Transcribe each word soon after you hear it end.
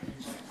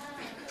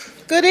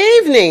Good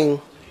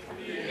evening.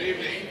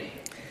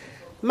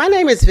 My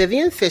name is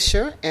Vivian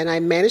Fisher, and I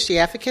manage the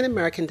African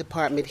American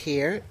department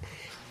here.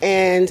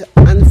 And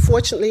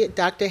unfortunately,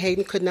 Dr.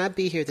 Hayden could not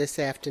be here this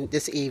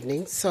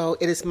evening, so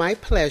it is my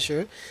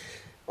pleasure,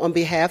 on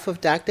behalf of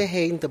Dr.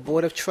 Hayden, the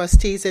Board of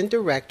Trustees and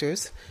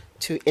Directors,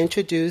 to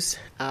introduce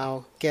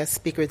our guest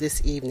speaker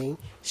this evening,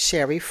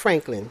 Sheree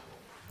Franklin,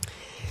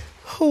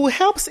 who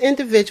helps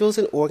individuals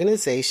and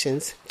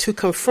organizations to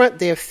confront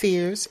their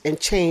fears and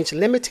change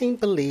limiting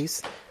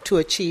beliefs to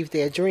achieve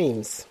their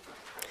dreams.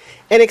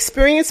 An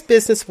experienced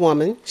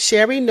businesswoman,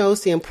 Sheree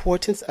knows the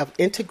importance of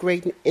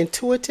integrating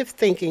intuitive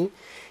thinking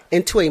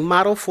into a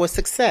model for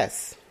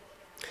success.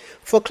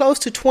 For close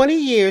to 20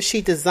 years,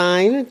 she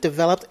designed,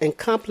 developed,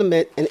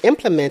 and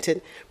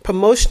implemented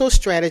promotional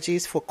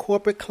strategies for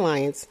corporate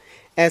clients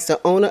as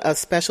the owner of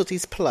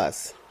Specialties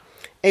Plus,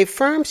 a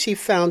firm she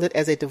founded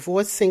as a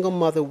divorced single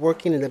mother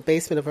working in the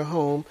basement of her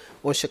home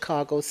on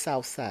Chicago's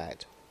South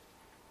Side.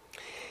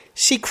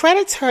 She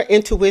credits her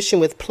intuition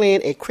with playing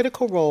a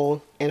critical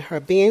role in her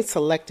being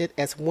selected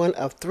as one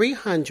of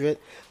 300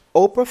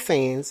 Oprah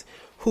fans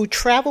who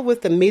traveled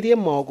with the media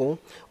mogul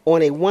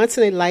on a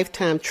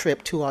once-in-a-lifetime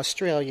trip to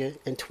Australia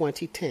in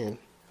 2010.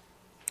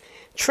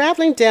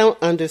 Traveling down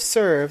under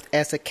served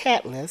as a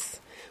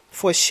catalyst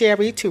for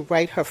Sheree to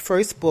write her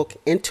first book,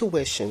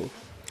 Intuition,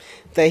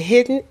 the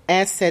hidden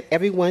asset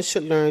everyone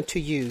should learn to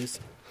use,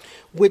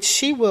 which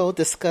she will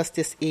discuss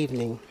this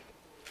evening.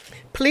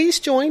 Please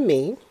join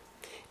me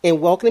in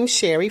welcoming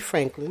Sheree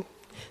Franklin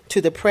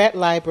to the Pratt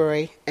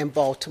Library in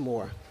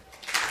Baltimore.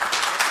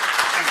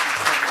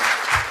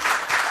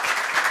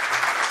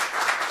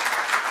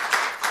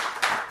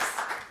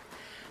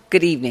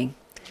 Good evening.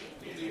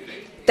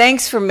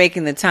 Thanks for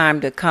making the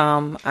time to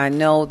come. I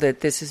know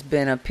that this has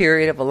been a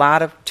period of a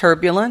lot of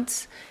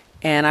turbulence,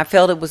 and I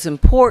felt it was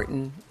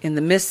important in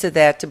the midst of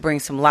that to bring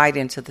some light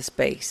into the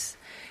space.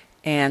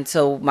 And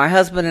so my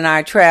husband and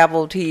I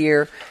traveled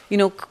here,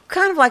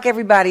 kind of like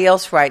everybody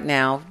else right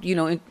now,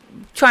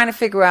 trying to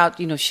figure out,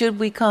 should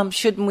we come,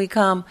 shouldn't we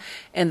come?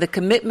 And the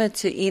commitment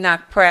to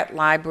Enoch Pratt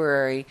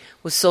Library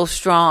was so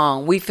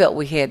strong, we felt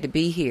we had to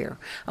be here.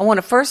 I want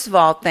to first of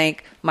all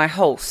thank my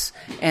hosts,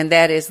 and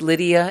that is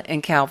Lydia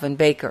and Calvin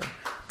Baker.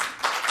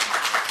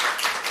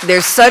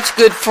 They're such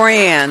good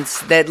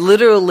friends that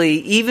literally,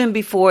 even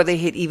before they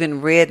had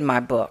even read my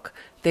book,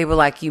 they were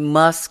like, you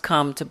must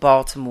come to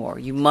Baltimore.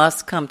 You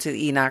must come to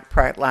the Enoch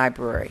Pratt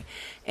Library.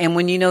 And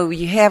when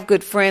you have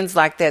good friends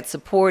like that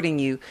supporting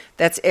you,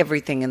 that's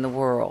everything in the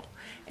world.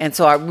 And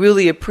so I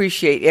really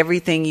appreciate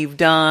everything you've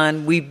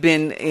done.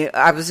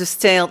 I was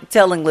just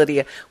telling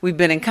Lydia, we've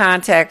been in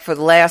contact for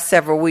the last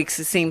several weeks.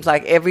 It seems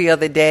like every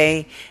other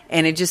day.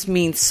 And it just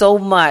means so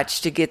much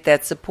to get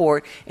that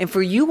support and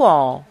for you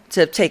all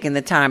to have taken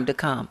the time to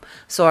come.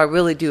 So I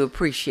really do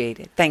appreciate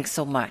it. Thanks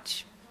so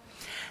much.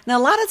 Now,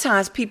 a lot of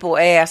times people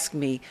ask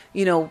me,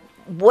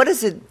 what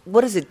does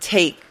it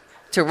take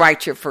to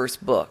write your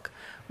first book?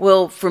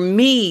 Well, for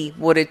me,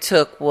 what it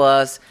took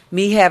was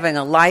me having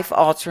a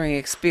life-altering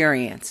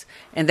experience,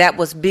 and that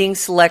was being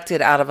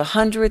selected out of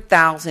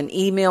 100,000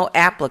 email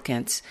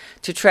applicants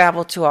to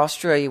travel to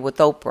Australia with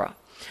Oprah.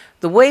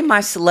 The way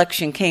my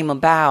selection came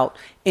about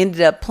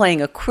ended up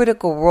playing a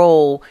critical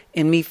role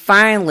in me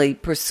finally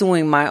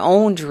pursuing my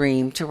own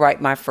dream to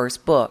write my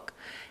first book.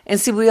 And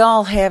see, we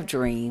all have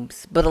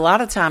dreams, but a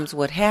lot of times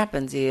what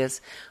happens is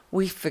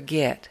we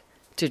forget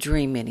to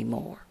dream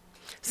anymore.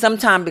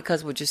 Sometimes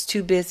because we're just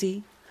too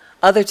busy,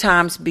 other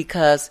times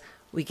because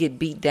we get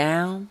beat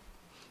down,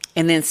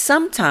 and then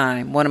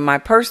sometime, one of my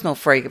personal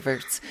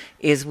favorites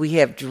is we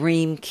have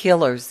dream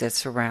killers that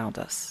surround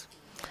us.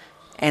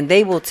 And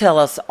they will tell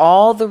us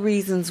all the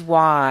reasons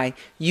why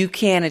you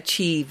can't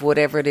achieve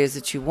whatever it is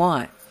that you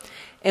want.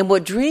 And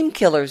what dream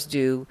killers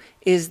do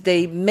is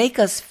they make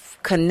us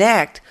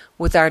connect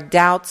with our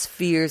doubts,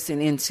 fears,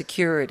 and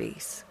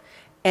insecurities.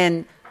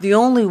 And the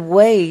only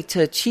way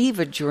to achieve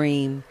a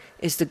dream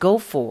is to go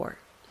for it.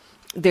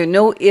 There are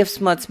no ifs,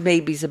 buts,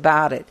 maybes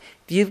about it.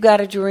 If you've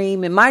got a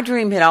dream, and my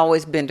dream had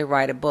always been to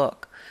write a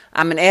book.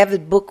 I'm an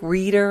avid book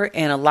reader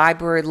and a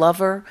library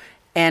lover,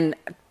 and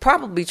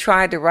probably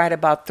tried to write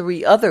about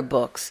 3 other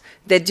books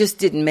that just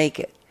didn't make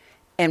it.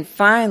 And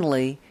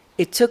finally,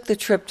 it took the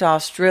trip to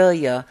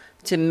Australia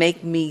to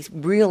make me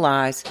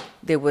realize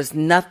there was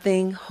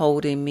nothing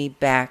holding me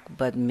back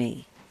but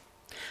me.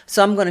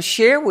 So I'm going to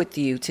share with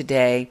you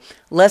today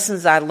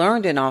lessons I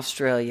learned in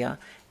Australia.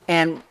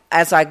 And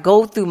as I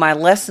go through my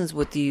lessons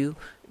with you,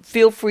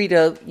 feel free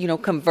to,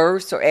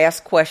 converse or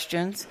ask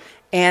questions.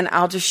 And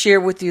I'll just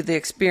share with you the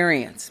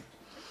experience.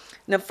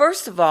 Now,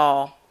 first of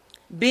all,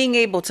 being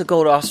able to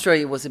go to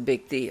Australia was a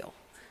big deal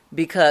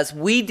because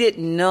we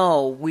didn't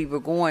know we were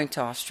going to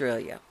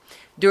Australia.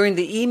 During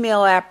the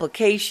email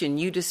application,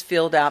 you just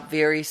filled out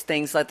various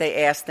things. Like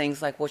they asked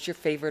things like, what's your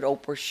favorite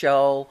Oprah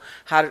show?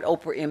 How did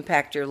Oprah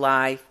impact your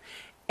life?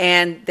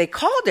 And they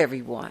called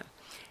everyone.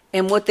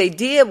 And what they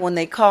did when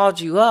they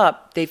called you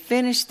up, they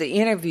finished the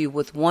interview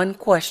with one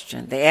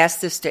question. They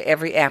asked this to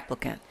every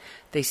applicant.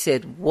 They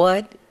said,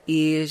 what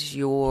is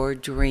your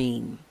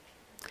dream?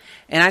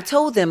 And I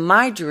told them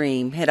my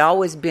dream had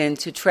always been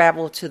to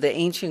travel to the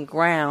ancient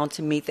ground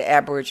to meet the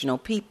Aboriginal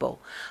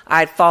people.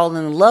 I'd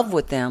fallen in love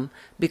with them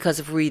because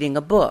of reading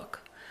a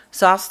book.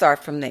 So I'll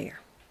start from there.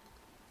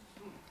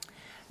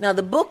 Now,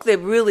 the book that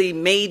really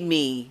made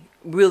me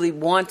really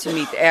want to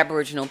meet the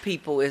Aboriginal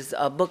people is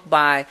a book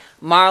by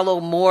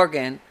Marlo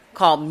Morgan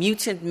called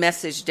Mutant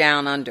Message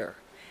Down Under.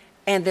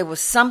 And there was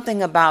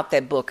something about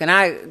that book, and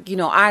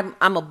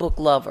I'm a book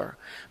lover.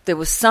 There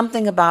was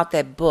something about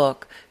that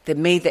book that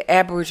made the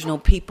Aboriginal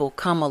people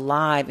come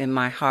alive in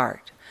my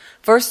heart.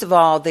 First of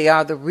all, they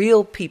are the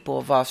real people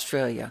of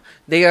Australia.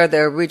 They are the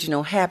original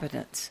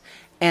inhabitants,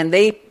 and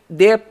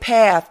their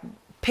path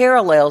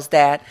parallels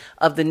that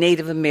of the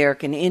Native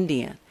American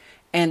Indian.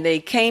 And they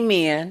came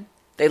in,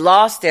 they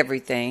lost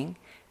everything,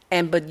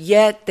 but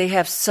yet they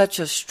have such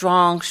a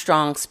strong,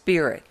 strong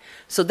spirit.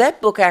 So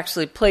that book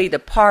actually played a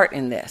part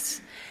in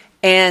this.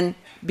 And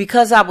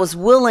because I was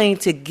willing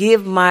to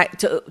give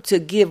to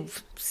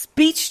give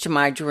speech to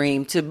my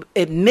dream, to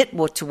admit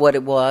to what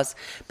it was,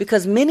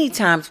 because many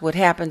times what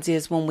happens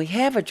is when we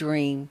have a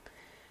dream,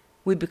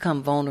 we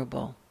become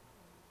vulnerable.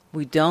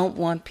 We don't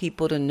want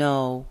people to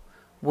know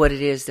what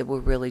it is that we're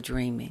really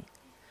dreaming.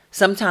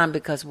 Sometimes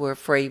because we're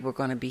afraid we're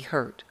going to be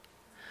hurt.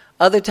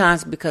 Other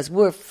times because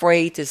we're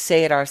afraid to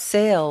say it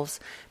ourselves,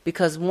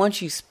 because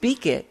once you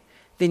speak it,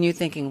 then you're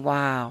thinking,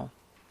 wow,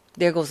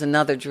 there goes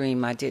another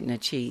dream I didn't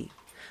achieve.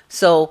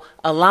 So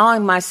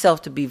allowing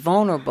myself to be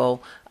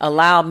vulnerable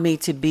allowed me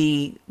to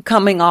be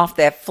coming off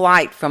that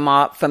flight from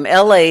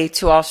LA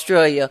to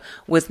Australia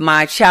with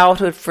my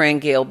childhood friend,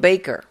 Gail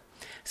Baker.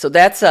 So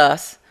that's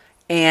us.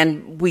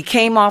 And we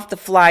came off the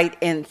flight,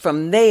 and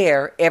from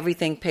there,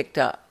 everything picked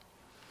up.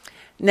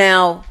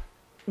 Now,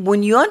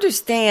 when you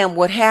understand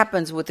what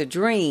happens with a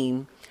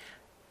dream,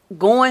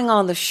 going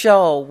on the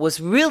show was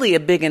really a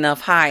big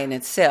enough high in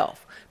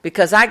itself.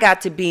 Because I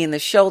got to be in the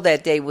show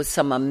that day with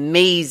some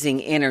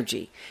amazing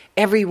energy.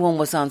 Everyone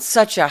was on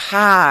such a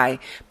high.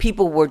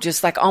 People were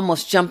just like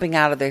almost jumping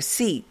out of their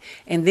seat.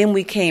 And then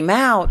we came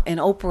out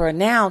and Oprah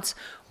announced,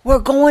 we're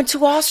going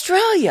to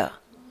Australia.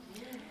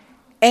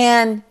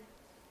 And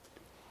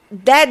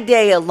that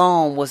day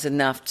alone was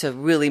enough to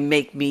really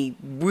make me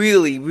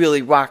really,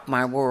 really rock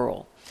my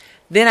world.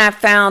 Then I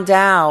found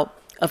out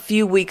a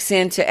few weeks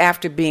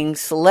after being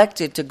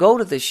selected to go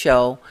to the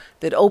show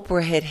that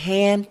Oprah had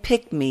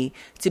handpicked me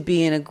to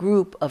be in a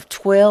group of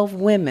 12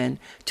 women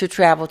to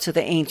travel to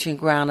the ancient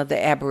ground of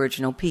the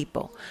Aboriginal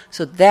people.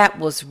 So that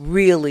was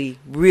really,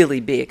 really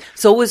big.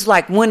 So it was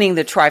like winning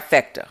the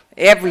trifecta.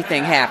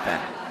 Everything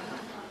happened.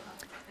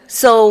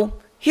 So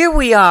here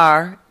we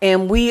are,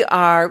 and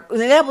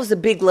that was a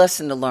big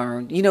lesson to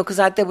learn, because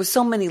there were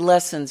so many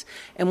lessons.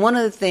 And one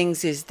of the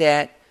things is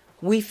that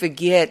we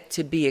forget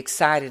to be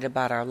excited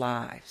about our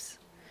lives.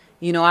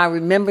 I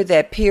remember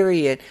that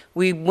period.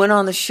 We went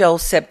on the show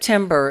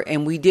September,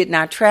 and we did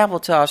not travel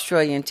to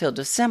Australia until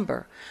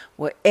December.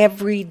 Well,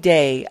 every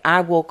day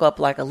I woke up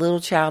like a little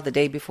child the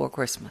day before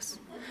Christmas.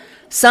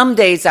 Some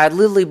days I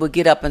literally would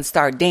get up and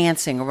start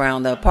dancing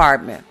around the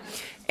apartment.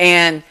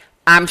 And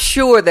I'm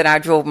sure that I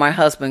drove my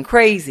husband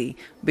crazy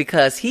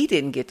because he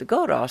didn't get to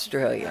go to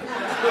Australia.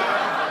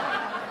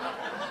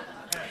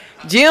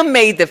 Jim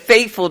made the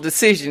fateful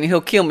decision,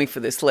 he'll kill me for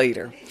this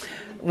later.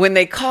 When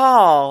they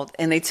called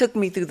and they took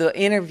me through the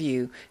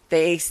interview,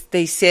 they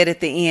said at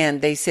the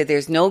end, they said,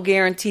 there's no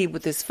guarantee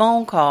with this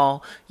phone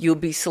call you'll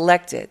be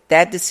selected.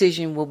 That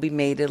decision will be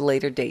made at a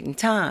later date and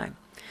time.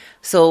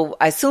 So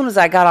as soon as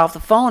I got off the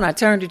phone, I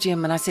turned to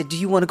Jim and I said, do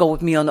you want to go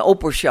with me on the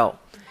Oprah show?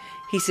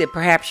 He said,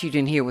 perhaps you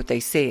didn't hear what they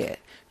said.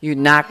 You're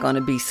not going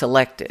to be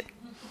selected.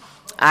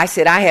 I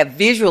said, I have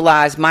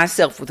visualized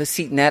myself with a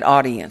seat in that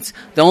audience.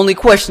 The only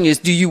question is,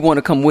 do you want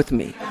to come with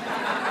me?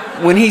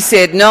 When he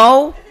said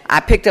no,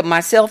 I picked up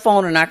my cell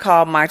phone and I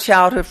called my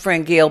childhood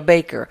friend, Gail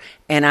Baker,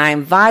 and I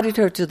invited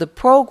her to the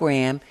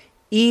program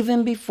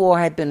even before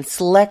I had been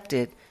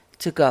selected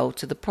to go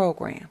to the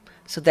program.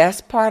 So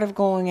that's part of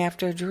going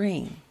after a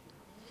dream.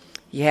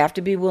 You have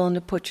to be willing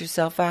to put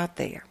yourself out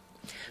there.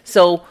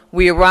 So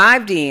we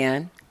arrived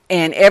in,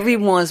 and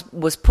everyone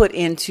was put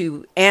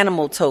into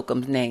animal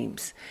totem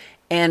names.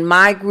 And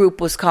my group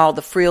was called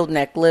the Frilled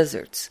Neck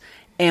Lizards.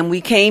 And we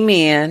came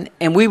in,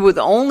 and we were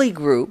the only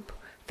group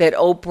that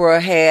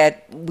Oprah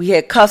had. We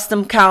had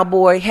custom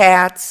cowboy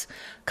hats,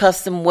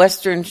 custom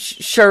Western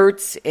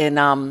shirts,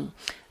 and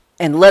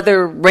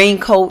leather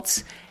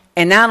raincoats.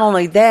 And not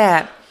only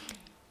that,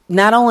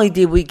 not only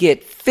did we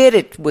get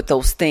fitted with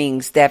those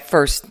things that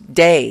first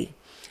day,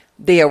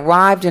 they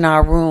arrived in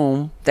our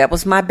room. That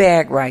was my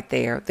bag right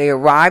there. They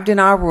arrived in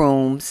our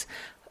rooms,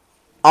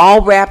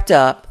 all wrapped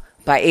up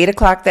by 8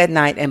 o'clock that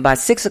night, and by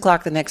 6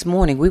 o'clock the next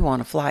morning, we were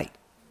on a flight.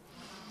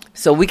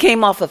 So we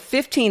came off a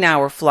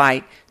 15-hour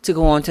flight to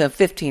go on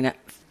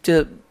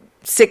to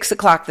 6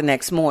 o'clock the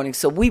next morning.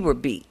 So we were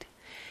beat.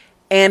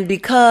 And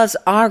because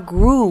our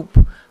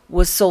group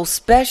was so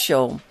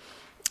special,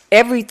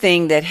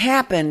 everything that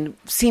happened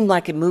seemed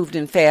like it moved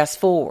in fast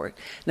forward.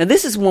 Now,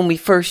 this is when we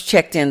first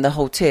checked in the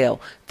hotel.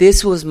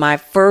 This was my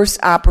first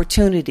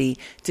opportunity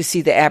to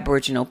see the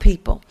Aboriginal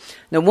people.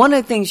 Now, one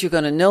of the things you're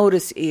going to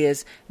notice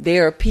is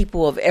there are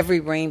people of every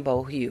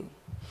rainbow hue.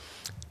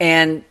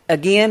 And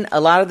again,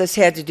 a lot of this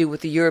had to do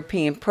with the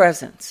European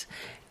presence.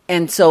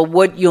 And so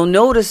what you'll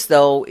notice,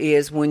 though,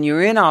 is when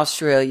you're in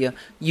Australia,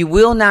 you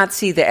will not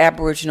see the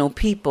Aboriginal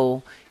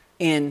people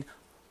in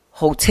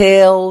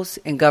hotels,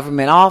 in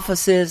government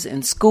offices,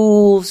 in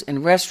schools,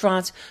 in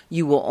restaurants.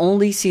 You will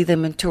only see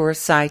them in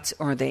tourist sites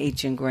or the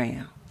ancient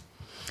ground.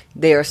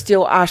 They are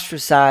still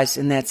ostracized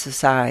in that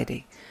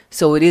society.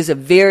 So it is a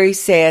very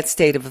sad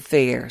state of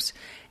affairs.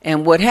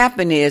 And what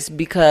happened is,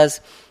 because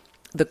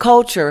the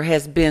culture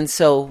has been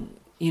so,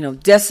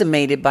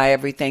 decimated by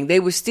everything, they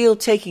were still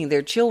taking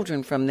their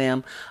children from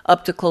them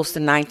up to close to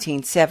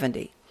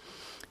 1970.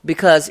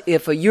 Because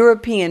if a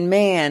European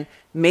man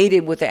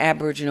mated with an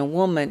Aboriginal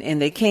woman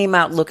and they came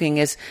out looking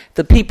as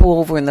the people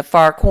over in the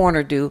far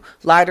corner do,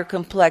 lighter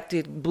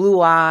complected,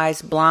 blue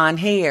eyes, blonde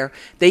hair,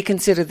 they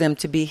considered them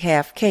to be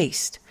half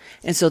caste.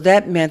 And so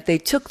that meant they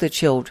took the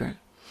children.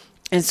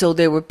 And so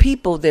there were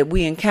people that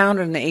we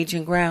encountered in the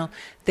ancient ground,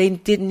 they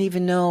didn't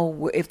even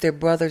know if their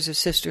brothers or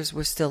sisters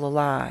were still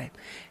alive.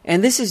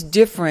 And this is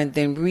different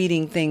than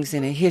reading things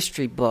in a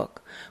history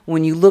book,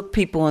 when you look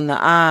people in the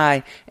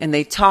eye and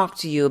they talk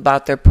to you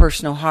about their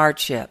personal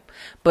hardship.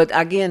 But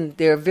again,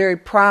 they're very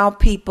proud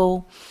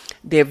people.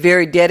 They're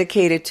very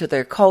dedicated to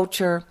their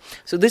culture.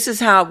 So this is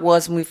how it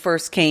was when we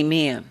first came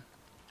in.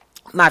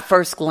 My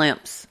first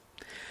glimpse.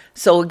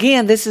 So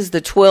again, this is the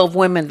 12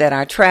 women that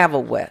I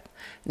traveled with.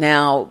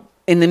 Now,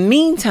 in the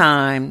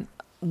meantime,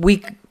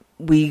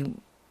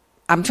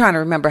 I'm trying to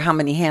remember how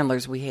many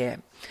handlers we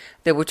had.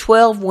 There were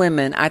 12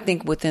 women. I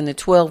think within the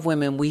 12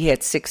 women, we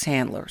had 6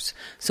 handlers.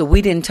 So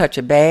we didn't touch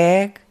a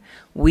bag.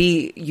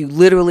 You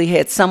literally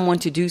had someone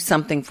to do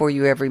something for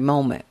you every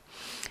moment.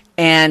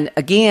 And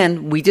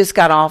again, we just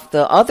got off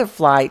the other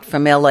flight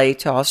from LA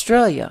to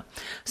Australia.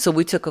 So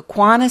we took a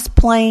Qantas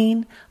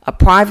plane, a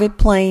private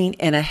plane,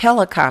 and a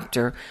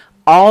helicopter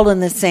all in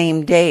the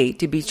same day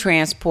to be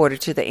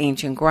transported to the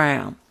ancient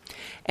ground.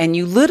 And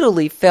you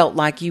literally felt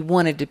like you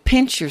wanted to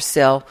pinch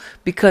yourself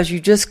because you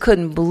just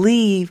couldn't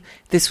believe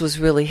this was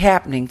really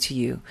happening to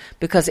you,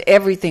 because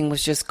everything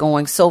was just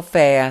going so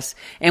fast.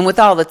 And with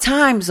all the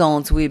time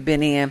zones we've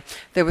been in,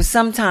 there were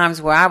some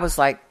times where I was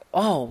like,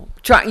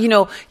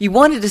 you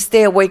wanted to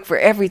stay awake for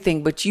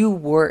everything, but you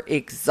were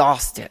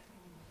exhausted.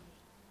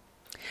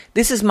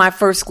 This is my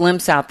first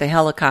glimpse out the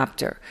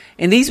helicopter.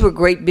 And these were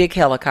great big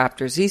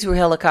helicopters. These were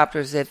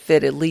helicopters that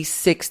fit at least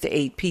 6 to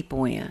 8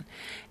 people in.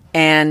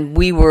 And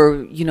we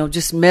were,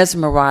 just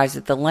mesmerized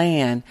at the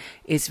land.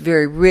 It's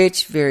very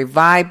rich, very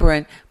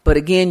vibrant, but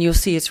again, you'll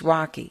see it's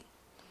rocky.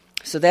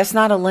 So that's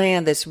not a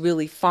land that's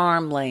really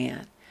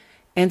farmland.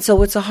 And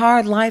so it's a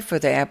hard life for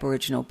the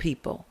Aboriginal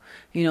people.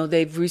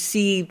 They've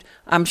received,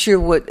 I'm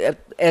sure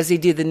as they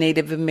did the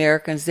Native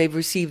Americans, they've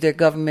received their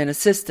government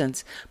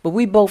assistance. But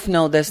we both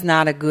know that's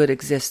not a good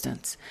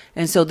existence.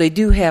 And so they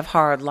do have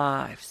hard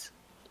lives.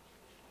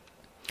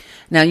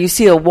 Now you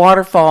see a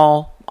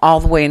waterfall all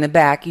the way in the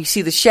back. You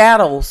see the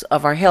shadows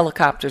of our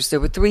helicopters. There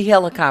were 3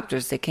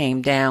 helicopters that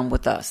came down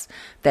with us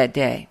that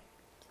day.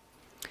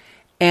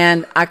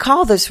 And I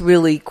call this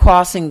really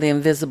crossing the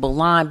invisible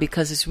line,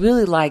 because it's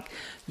really like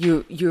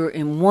you're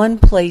in one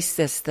place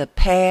that's the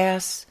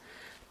past,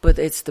 but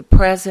it's the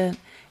present.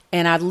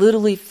 And I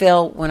literally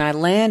felt when I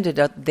landed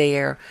up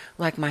there,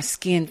 like my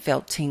skin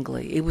felt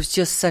tingly. It was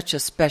just such a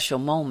special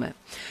moment.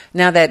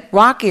 Now that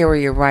rock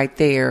area right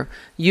there,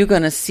 you're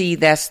going to see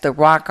that's the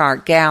Rock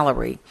Art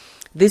Gallery.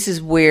 This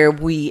is where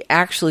we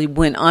actually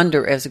went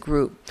under as a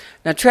group.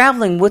 Now,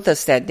 traveling with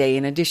us that day,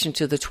 in addition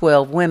to the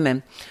 12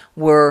 women,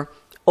 were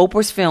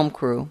Oprah's film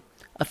crew,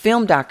 a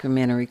film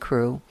documentary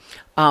crew,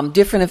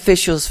 different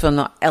officials from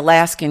the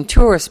Alaskan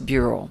Tourist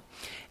Bureau.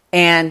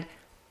 And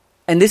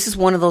this is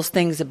one of those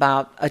things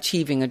about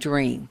achieving a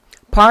dream.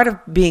 Part of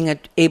being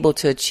able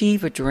to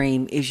achieve a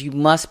dream is you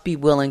must be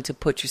willing to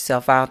put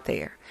yourself out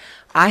there.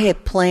 I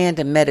had planned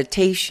a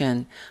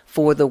meditation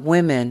for the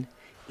women,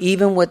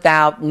 even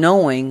without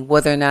knowing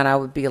whether or not I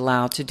would be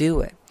allowed to do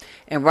it.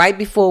 And right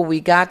before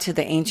we got to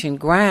the ancient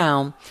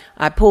ground,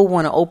 I pulled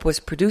one of Oprah's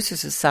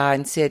producers aside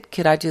and said,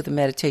 could I do the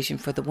meditation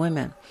for the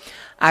women?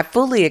 I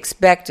fully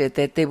expected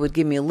that they would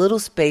give me a little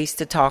space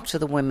to talk to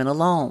the women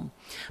alone.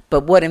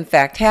 But what in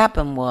fact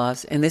happened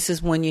was, and this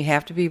is when you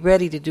have to be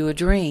ready to do a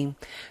dream,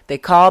 they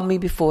called me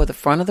before the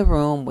front of the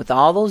room with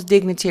all those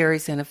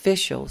dignitaries and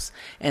officials.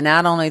 And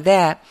not only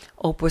that,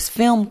 Oprah's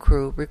film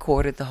crew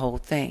recorded the whole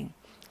thing.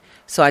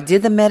 So I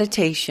did the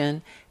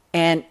meditation,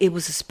 and it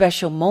was a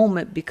special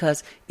moment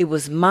because it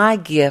was my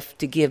gift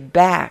to give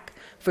back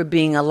for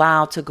being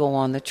allowed to go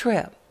on the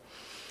trip.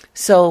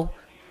 So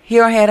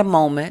here I had a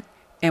moment,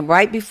 and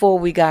right before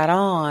we got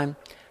on,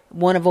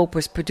 one of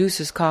Oprah's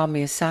producers called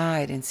me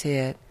aside and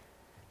said,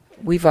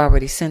 we've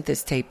already sent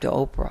this tape to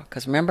Oprah,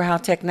 because remember how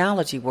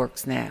technology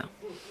works now.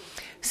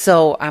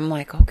 So I'm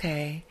like,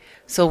 okay.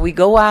 So we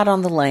go out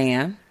on the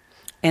land,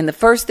 And the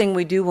first thing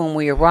we do when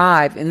we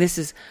arrive, and this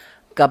is,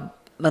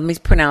 let me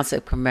pronounce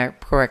it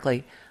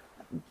correctly,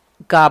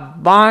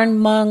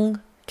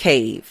 Gabarnmung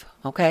Cave,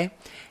 okay?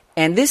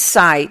 And this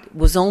site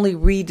was only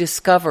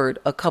rediscovered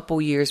a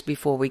couple years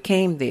before we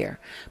came there.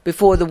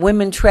 Before the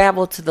women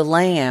traveled to the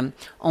land,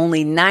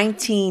 only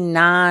 19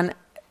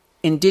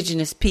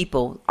 non-indigenous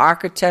people,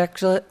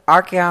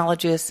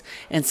 archaeologists,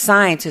 and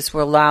scientists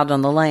were allowed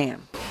on the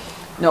land.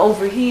 Now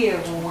over here,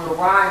 when we're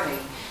arriving,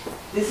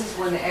 this is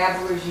when the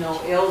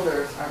Aboriginal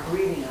elders are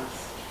greeting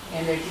us.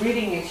 And they're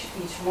greeting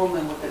each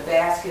woman with a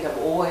basket of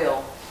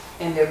oil,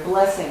 and they're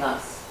blessing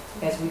us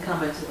as we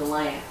come into the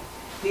land.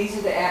 These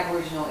are the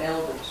Aboriginal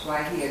elders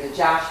right here, the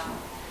Joshua.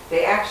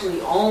 They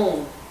actually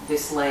own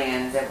this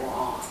land that we're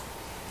on.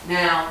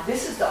 Now,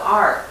 this is the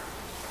ark,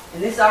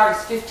 and this ark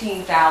is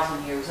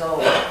 15,000 years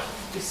old.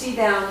 You see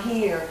down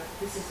here,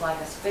 this is like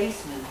a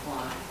spaceman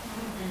flying.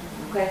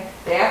 Okay?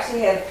 They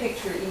actually had a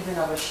picture even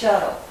of a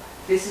shuttle.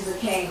 This is a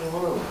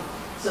kangaroo.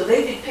 So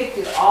they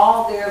depicted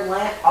all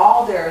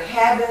their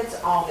habits,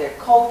 all their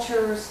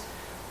cultures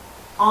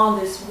on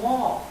this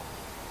wall.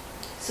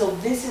 So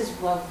this is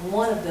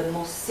one of the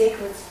most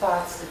sacred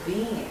spots to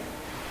be in.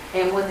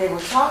 And when they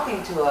were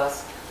talking to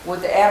us,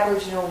 what the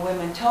Aboriginal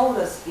women told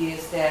us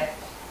is that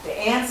the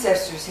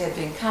ancestors had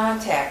been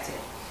contacted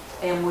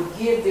and would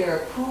give their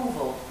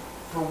approval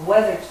for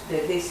whether,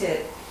 they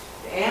said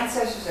the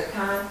ancestors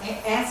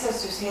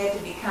had to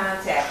be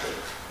contacted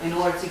in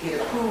order to get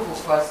approval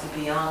for us to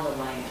be on the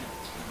land.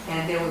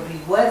 And there would be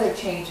weather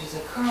changes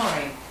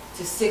occurring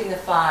to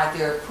signify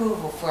their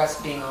approval for us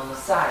being on the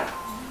site.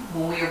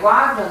 When we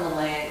arrived on the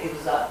land, it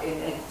was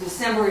in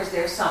December is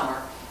their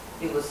summer.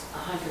 It was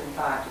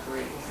 105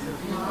 degrees.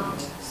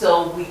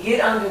 So we get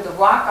under the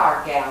rock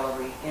art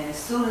gallery, and as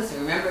soon as,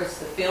 remember, it's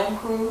the film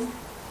crew,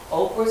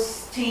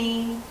 Oprah's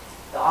team,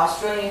 the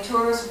Australian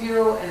Tourist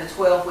Bureau, and the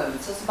 12 women.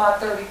 So it's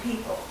about 30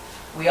 people.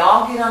 We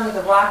all get under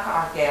the rock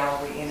art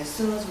gallery, and as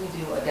soon as we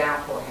do, a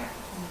downpour happens.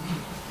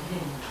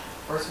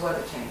 First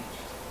weather change.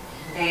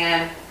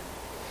 And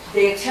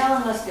they're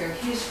telling us their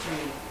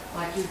history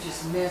like you're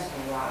just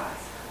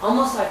mesmerized.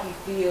 Almost like you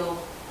feel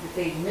that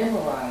they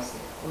memorized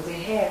it, or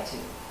they had to,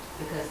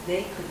 because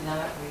they could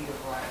not read or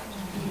write.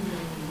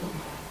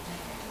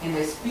 And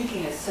they're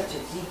speaking at such a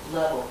deep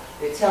level.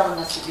 They're telling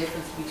us the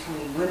difference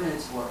between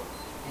women's work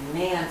and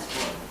man's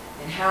work,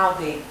 and how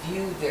they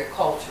viewed their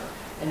culture.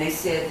 And they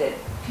said that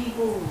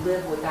people who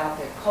live without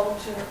their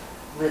culture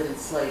live in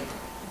slavery.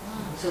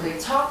 So they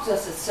talked to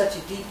us at such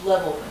a deep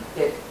level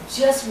that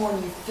just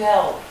when you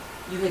felt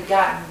you had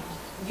gotten,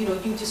 you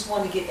just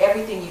wanted to get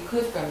everything you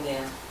could from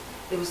them,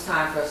 it was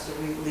time for us to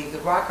leave the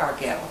rock art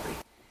gallery.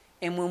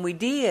 And when we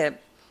did,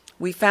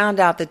 we found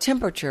out the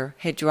temperature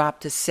had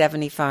dropped to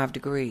 75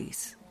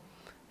 degrees.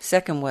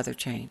 Second weather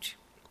change.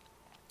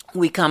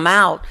 We come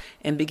out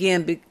and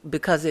begin,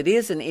 because it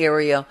is an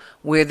area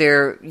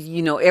where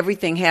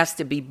everything has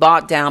to be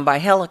bought down by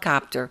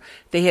helicopter.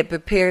 They had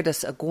prepared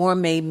us a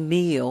gourmet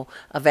meal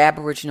of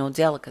Aboriginal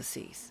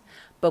delicacies.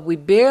 But we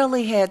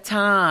barely had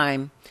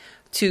time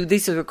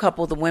these are a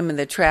couple of the women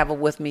that traveled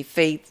with me,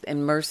 Faith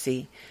and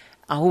Mercy,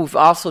 who've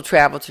also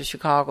traveled to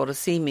Chicago to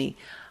see me.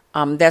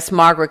 That's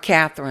Margaret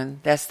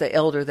Catherine. That's the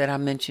elder that I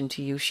mentioned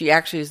to you. She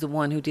actually is the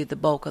one who did the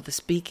bulk of the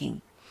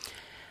speaking.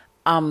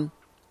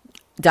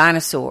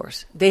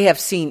 Dinosaurs. They have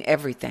seen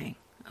everything,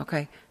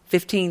 okay?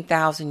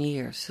 15,000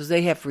 years. So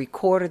they have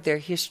recorded their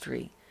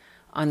history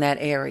on that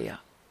area.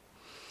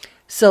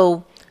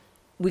 So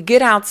we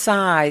get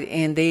outside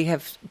and they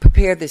have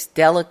prepared this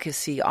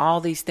delicacy, all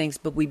these things,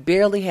 but we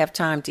barely have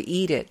time to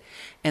eat it.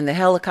 And the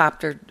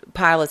helicopter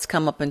pilots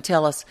come up and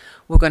tell us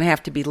we're going to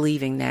have to be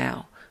leaving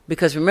now.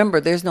 Because remember,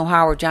 there's no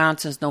Howard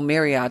Johnson's, no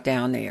Marriott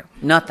down there.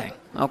 Nothing,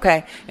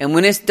 okay? And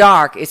when it's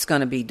dark, it's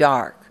going to be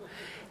dark.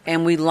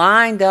 And we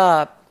lined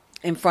up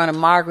in front of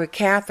Margaret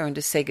Catherine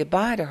to say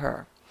goodbye to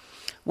her.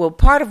 Well,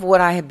 part of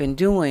what I had been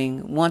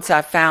doing, once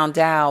I found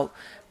out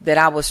that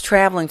I was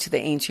traveling to the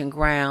ancient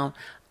ground,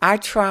 I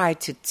tried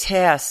to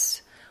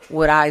test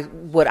what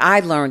I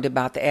learned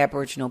about the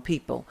Aboriginal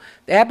people.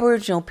 The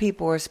Aboriginal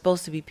people are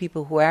supposed to be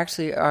people who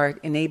actually are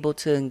enabled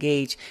to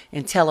engage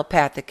in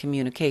telepathic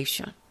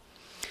communication.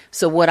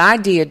 So what I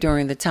did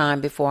during the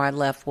time before I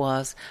left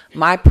was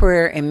my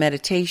prayer and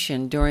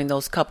meditation during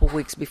those couple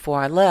weeks before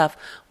I left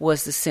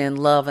was to send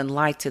love and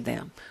light to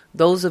them.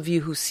 Those of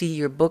you who see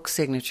your book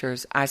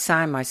signatures, I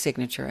sign my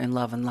signature in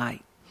love and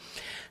light.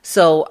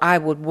 So I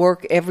would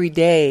work every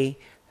day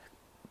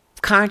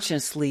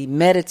consciously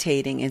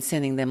meditating and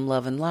sending them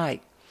love and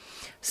light.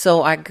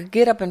 So I could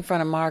get up in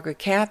front of Margaret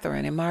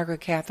Catherine, and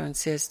Margaret Catherine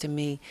says to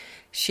me,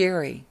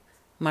 Sheree,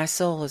 my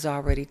soul has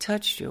already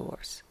touched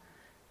yours.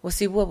 Well,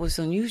 see, what was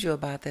unusual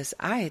about this,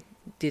 I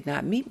did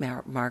not meet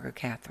Margaret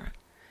Catherine.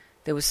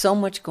 There was so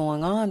much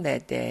going on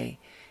that day.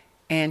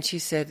 And she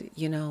said,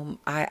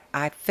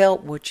 I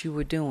felt what you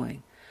were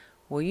doing.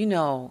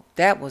 Well,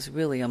 that was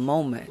really a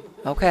moment,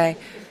 okay?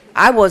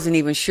 I wasn't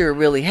even sure it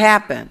really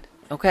happened,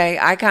 okay?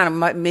 I kind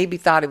of maybe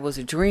thought it was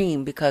a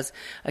dream because,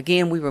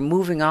 again, we were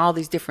moving all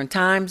these different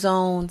time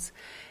zones.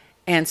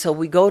 And so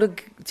we go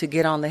to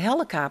get on the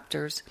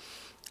helicopters,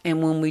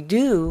 and when we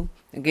do,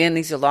 again,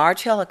 these are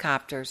large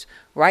helicopters.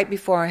 Right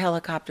before our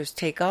helicopters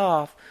take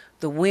off,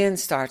 the wind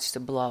starts to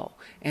blow,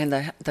 and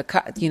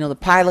the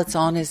pilot's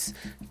on his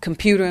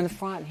computer in the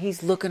front.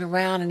 He's looking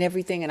around and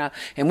everything,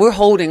 and we're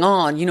holding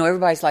on.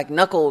 Everybody's like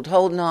knuckled,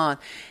 holding on.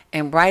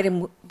 And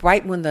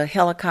right when the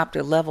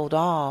helicopter leveled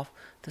off,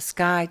 the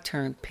sky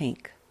turned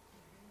pink,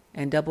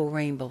 and double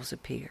rainbows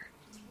appeared.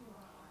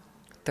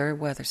 Third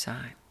weather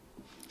sign.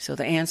 So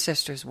the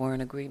ancestors were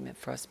in agreement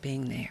for us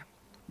being there.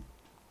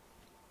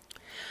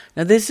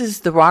 Now this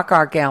is the Rock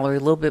Art Gallery, a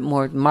little bit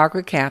more,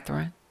 Margaret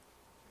Catherine.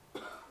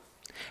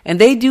 And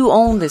they do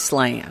own this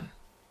land.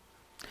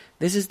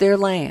 This is their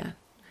land.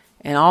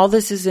 And all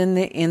this is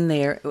in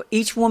there.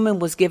 Each woman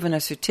was given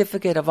a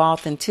certificate of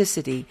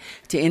authenticity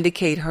to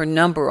indicate her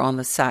number on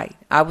the site.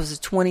 I was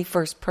the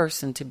 21st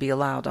person to be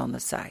allowed on the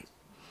site.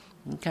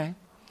 Okay?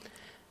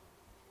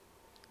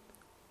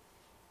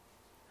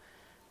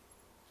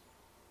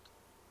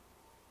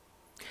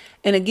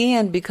 And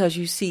again, because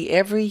you see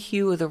every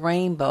hue of the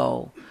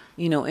rainbow,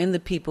 in the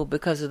people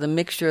because of the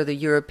mixture of the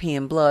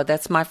European blood.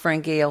 That's my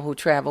friend Gail who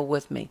traveled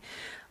with me.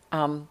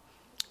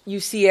 You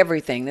see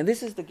everything. Now,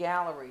 this is the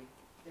gallery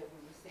that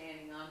we were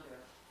standing under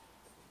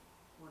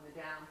when the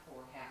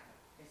downpour happened.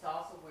 It's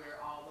also where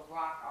all the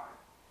rock art.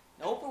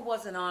 Now, Oprah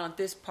wasn't on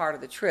this part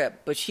of the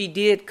trip, but she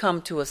did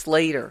come to us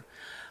later.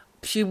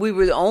 We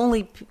were the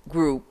only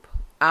group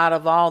out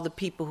of all the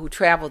people who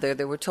traveled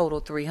there were total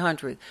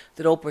 300,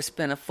 that Oprah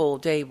spent a full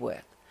day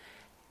with.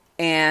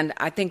 And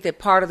I think that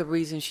part of the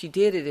reason she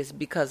did it is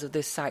because of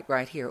this site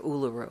right here,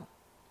 Uluru.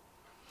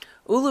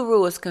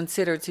 Uluru is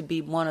considered to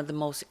be one of the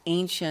most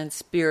ancient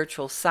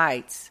spiritual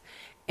sites.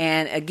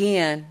 And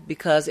again,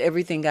 because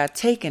everything got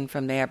taken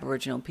from the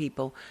Aboriginal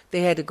people,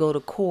 they had to go to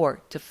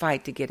court to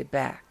fight to get it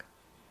back.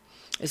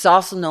 It's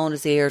also known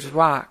as Ayers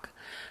Rock.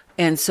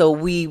 And so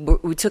we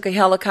took a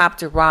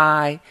helicopter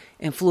ride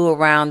and flew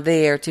around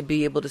there to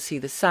be able to see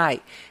the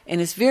site. And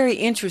it's very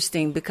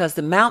interesting because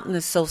the mountain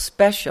is so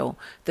special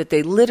that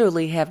they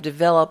literally have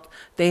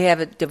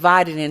it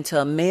divided into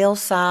a male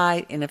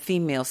side and a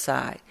female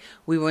side.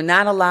 We were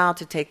not allowed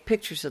to take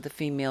pictures of the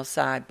female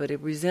side, but it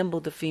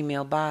resembled the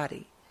female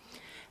body.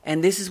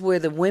 And this is where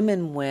the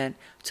women went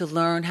to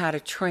learn how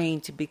to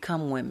train to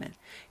become women.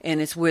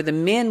 And it's where the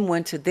men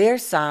went to their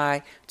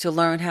side to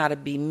learn how to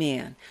be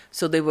men.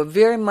 So they were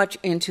very much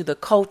into the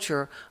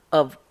culture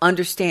of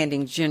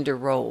understanding gender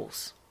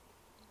roles.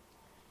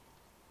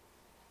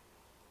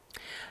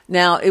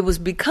 Now, it was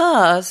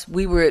because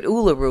we were at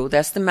Uluru,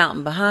 that's the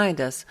mountain behind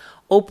us,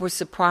 Oprah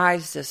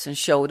surprised us and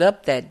showed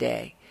up that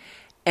day.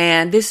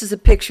 And this is a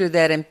picture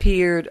that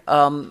appeared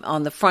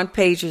on the front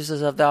pages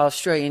of the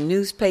Australian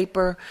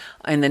newspaper,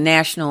 and the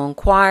National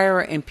Enquirer,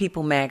 and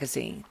People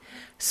magazine.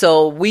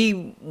 So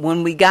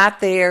when we got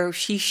there,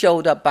 she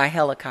showed up by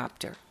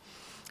helicopter.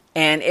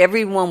 And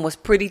everyone was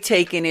pretty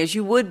taken, as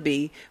you would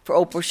be, for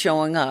Oprah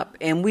showing up.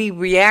 And we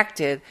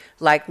reacted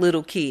like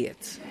little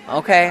kids,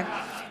 okay?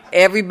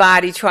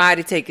 Everybody tried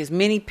to take as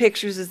many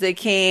pictures as they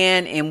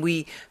can, and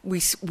we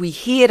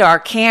hid our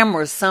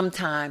cameras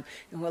sometime,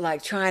 and we're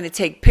like trying to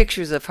take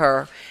pictures of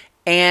her.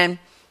 And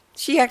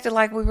she acted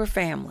like we were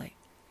family.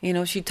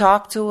 She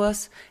talked to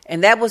us,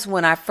 and that was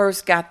when I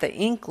first got the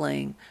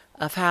inkling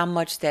of how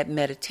much that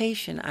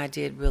meditation I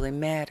did really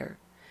mattered.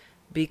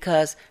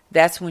 Because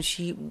that's when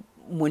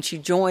she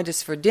joined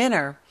us for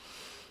dinner.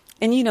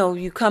 And,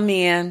 you come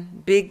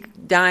in,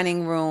 big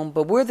dining room,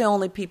 but we're the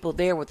only people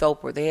there with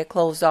Oprah. They had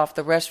closed off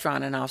the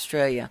restaurant in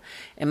Australia.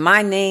 And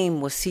my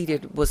name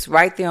was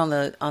right there on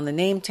the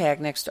name tag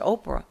next to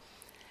Oprah.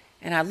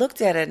 And I looked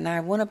at it, and I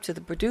went up to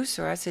the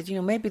producer. I said,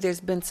 maybe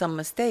there's been some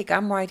mistake.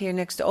 I'm right here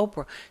next to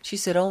Oprah. She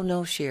said, oh,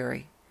 no,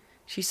 Sheree.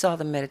 She saw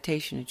the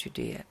meditation that you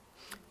did.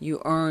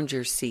 You earned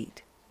your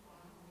seat.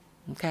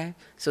 Okay?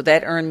 So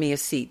that earned me a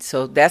seat.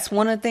 So that's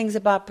one of the things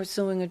about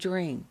pursuing a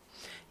dream.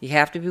 You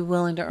have to be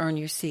willing to earn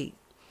your seat.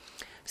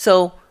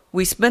 So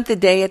we spent the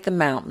day at the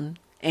mountain,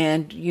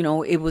 and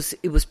it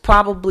was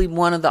probably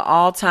one of the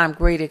all-time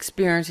great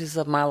experiences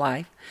of my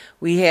life.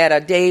 We had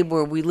a day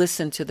where we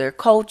listened to their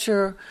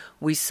culture.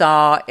 We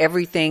saw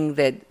everything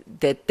that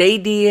they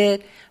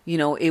did.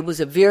 It was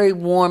a very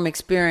warm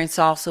experience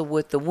also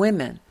with the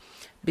women,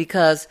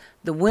 because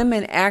the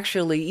women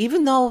actually,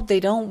 even though they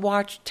don't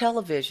watch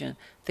television,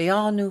 they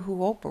all knew who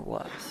Oprah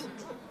was.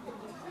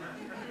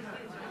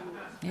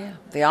 Yeah,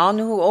 they all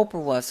knew who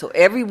Oprah was. So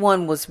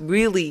everyone was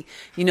really,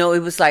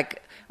 it was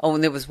like,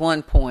 and there was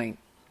one point.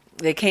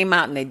 They came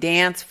out and they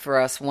danced for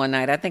us one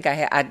night. I think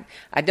I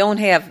don't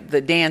have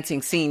the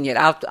dancing scene yet.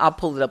 I'll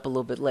pull it up a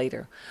little bit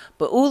later.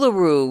 But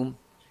Uluru,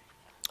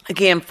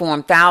 again,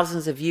 formed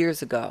thousands of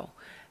years ago.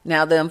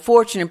 Now, the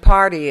unfortunate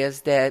part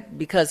is that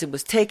because it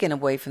was taken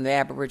away from the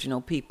Aboriginal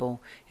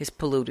people, it's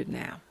polluted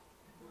now.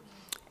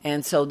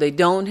 And so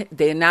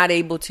they're not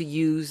able to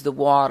use the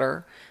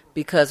water.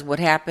 Because what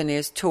happened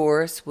is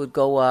tourists would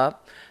go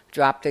up,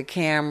 drop their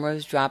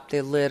cameras, drop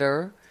their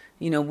litter,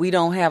 we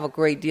don't have a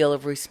great deal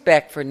of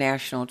respect for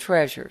national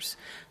treasures.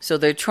 So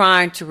they're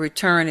trying to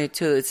return it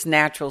to its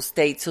natural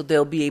state so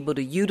they'll be able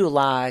to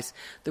utilize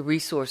the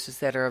resources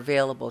that are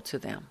available to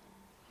them.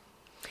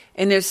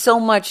 And there's so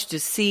much to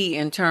see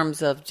in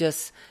terms of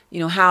just,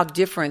 how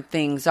different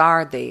things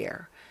are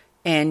there.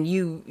 And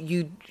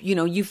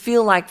you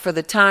feel like for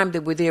the time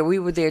that we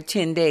were there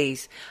 10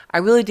 days, I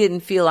really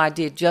didn't feel I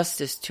did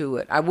justice to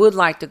it. I would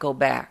like to go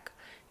back.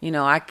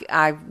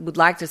 I would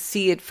like to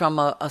see it from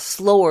a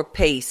slower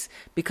pace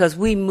because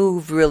we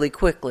moved really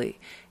quickly.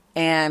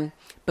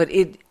 But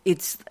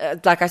it's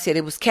like I said,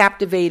 it was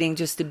captivating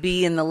just to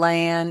be in the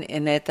land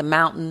and at the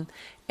mountain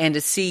and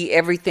to see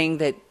everything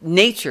that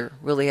nature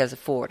really has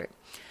afforded.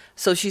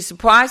 So she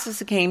surprised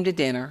us and came to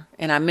dinner.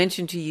 And I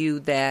mentioned to you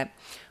that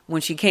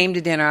when she came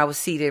to dinner, I was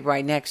seated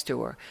right next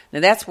to her. Now,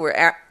 that's where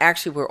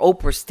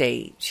Oprah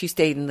stayed. She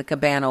stayed in the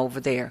cabana over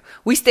there.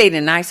 We stayed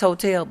in a nice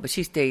hotel, but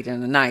she stayed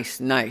in a nice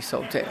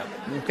hotel,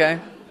 okay?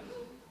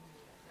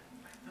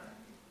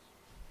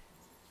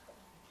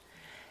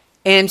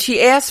 And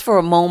she asked for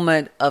a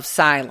moment of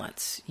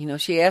silence.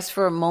 She asked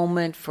for a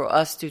moment for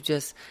us to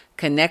just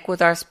connect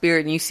with our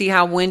spirit. And you see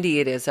how windy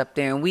it is up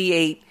there. And we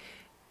ate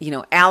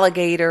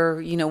alligator,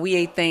 we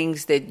ate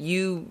things that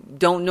you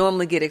don't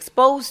normally get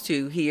exposed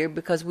to here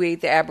because we ate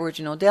the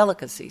Aboriginal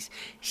delicacies.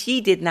 She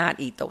did not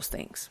eat those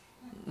things,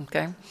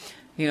 okay?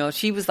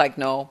 She was like,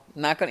 no,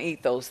 I'm not going to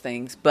eat those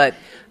things. But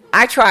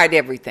I tried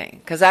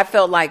everything because I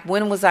felt like,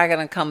 when was I going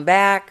to come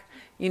back?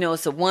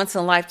 It's a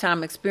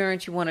once-in-a-lifetime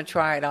experience. You want to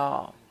try it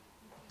all.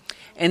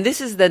 And this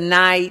is the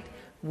night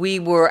we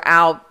were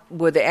out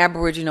where the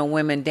Aboriginal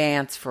women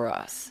danced for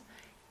us.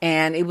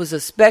 And it was a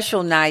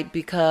special night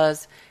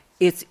because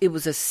it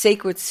was a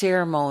sacred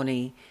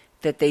ceremony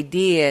that they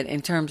did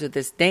in terms of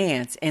this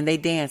dance, and they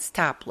danced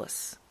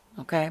topless,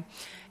 okay?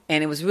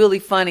 And it was really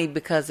funny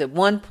because at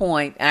one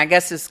point, and I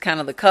guess it's kind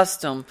of the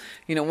custom,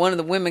 one of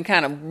the women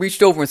kind of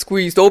reached over and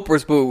squeezed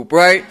Oprah's boob,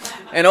 right?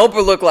 And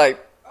Oprah looked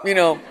like,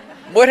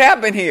 what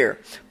happened here?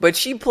 But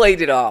she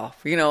played it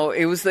off.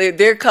 It was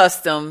their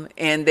custom,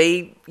 and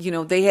they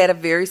had a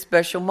very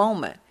special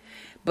moment.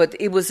 But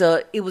it was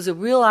a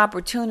real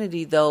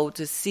opportunity, though,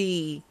 to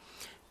see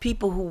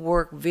people who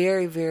work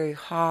very, very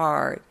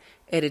hard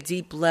at a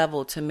deep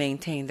level to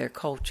maintain their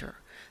culture,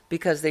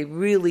 because they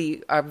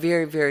really are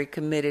very, very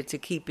committed to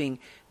keeping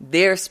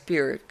their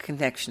spirit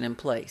connection in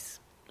place.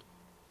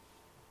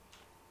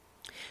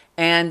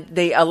 And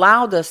they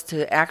allowed us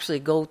to actually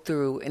go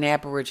through an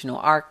Aboriginal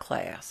art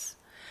class.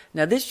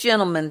 Now, this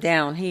gentleman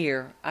down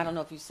here, I don't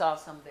know if you saw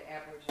some of the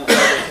Aboriginal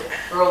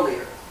artists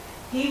earlier,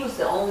 he was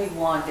the only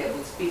one that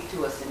would speak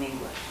to us in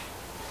English.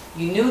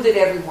 You knew that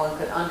everyone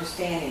could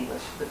understand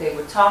English, but they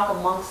would talk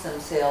amongst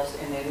themselves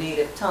in their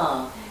native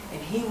tongue,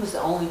 and he was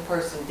the only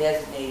person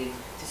designated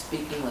to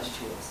speak English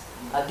to us.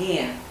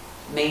 Again,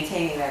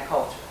 maintaining that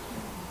culture.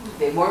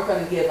 They weren't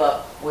going to give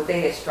up what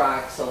they had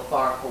strived so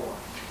far for.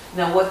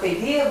 Now, what they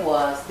did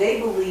was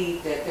they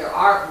believed that their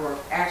artwork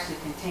actually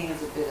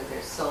contains a bit of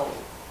their soul.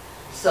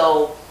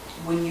 So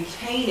when you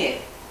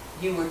painted,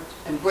 you were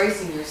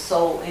embracing your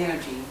soul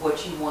energy,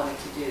 what you wanted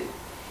to do.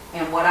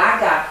 And what I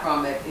got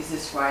from it is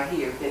this right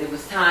here, that it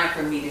was time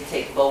for me to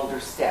take bolder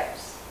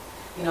steps.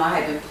 I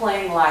had been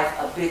playing life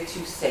a bit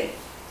too safe.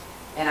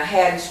 And I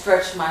hadn't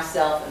stretched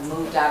myself and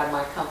moved out of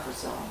my comfort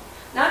zone.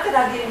 Not that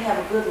I didn't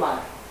have a good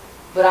life,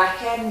 but I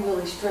hadn't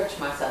really stretched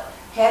myself.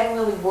 Hadn't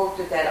really worked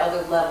at that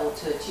other level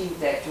to achieve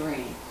that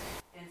dream.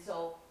 And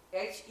so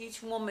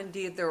each woman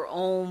did their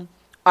own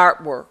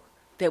artwork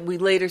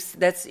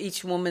that's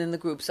each woman in the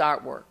group's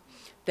artwork,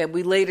 that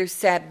we later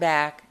sat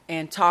back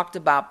and talked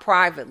about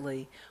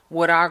privately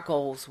what our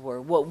goals were,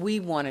 what we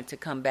wanted to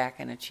come back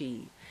and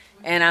achieve.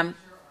 And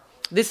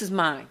this is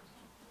mine.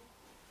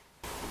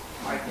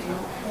 Right there.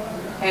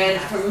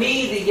 And for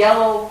me, the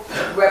yellow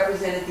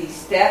represented these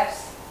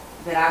steps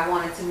that I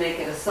wanted to make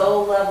at a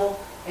soul level,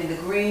 and the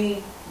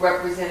green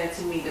represented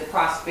to me the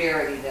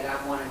prosperity that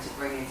I wanted to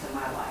bring into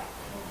my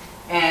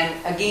life. And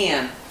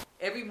again,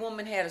 every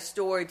woman had a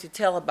story to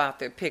tell about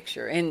their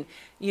picture. And,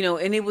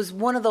 and it was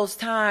one of those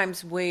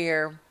times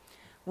where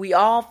we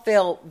all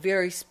felt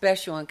very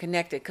special and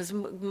connected. Because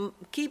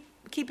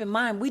keep in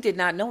mind, we did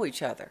not know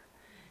each other.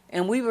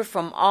 And we were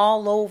from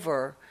all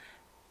over.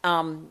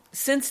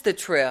 Since the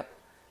trip,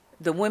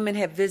 the women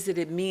have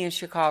visited me in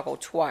Chicago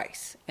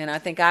twice. And I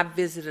think I've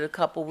visited a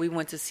couple. We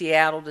went to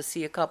Seattle to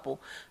see a couple.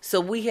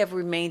 So we have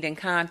remained in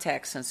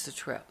contact since the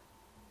trip.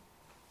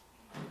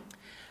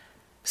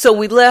 So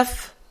we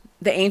left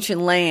the ancient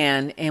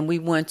land and we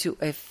went to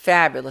a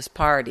fabulous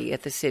party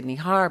at the Sydney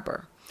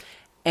Harbor.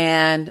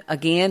 And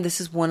again, this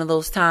is one of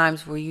those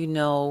times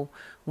where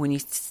when you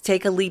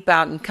take a leap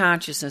out in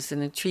consciousness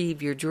and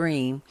achieve your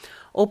dream.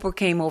 Oprah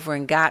came over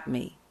and got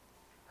me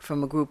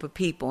from a group of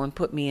people and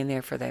put me in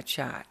there for that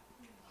shot.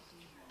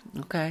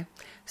 Okay?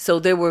 So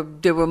there were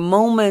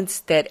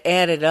moments that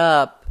added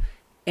up,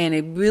 and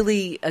it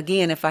really,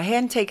 again, if I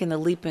hadn't taken the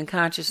leap in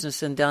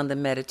consciousness and done the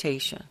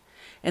meditation,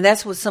 and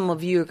that's what some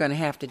of you are going to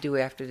have to do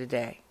after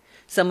today.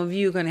 Some of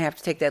you are going to have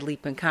to take that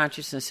leap in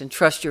consciousness and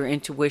trust your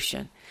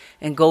intuition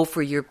and go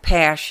for your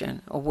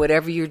passion or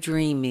whatever your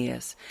dream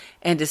is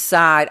and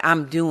decide,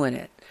 I'm doing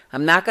it.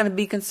 I'm not going to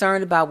be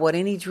concerned about what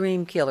any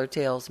dream killer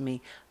tells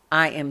me.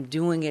 I am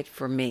doing it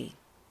for me.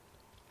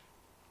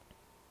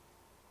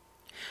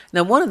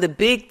 Now, one of the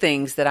big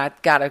things that I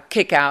got a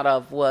kick out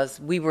of was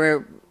we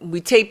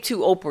taped 2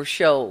 Oprah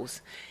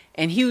shows,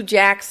 and Hugh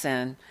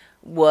Jackson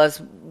was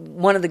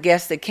one of the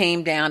guests that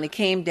came down. He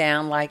came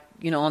down like,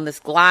 on this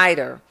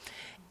glider.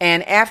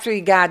 And after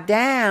he got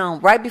down,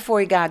 right before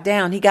he got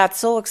down, he got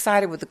so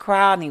excited with the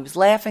crowd and he was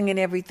laughing and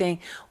everything.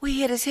 Well,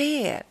 he hit his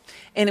head.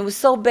 And it was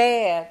so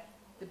bad,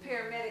 the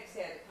paramedics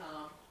had to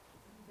come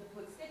to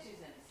put stitches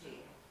in his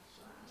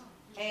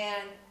head.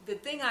 And the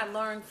thing I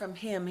learned from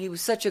him, he was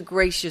such a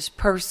gracious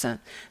person.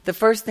 The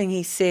first thing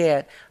he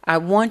said, I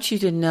want you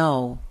to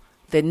know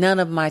that none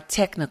of my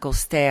technical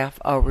staff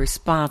are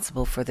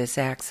responsible for this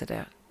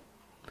accident.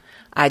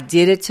 I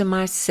did it to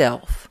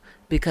myself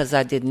because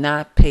I did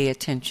not pay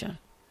attention.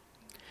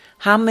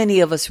 How many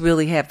of us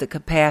really have the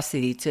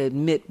capacity to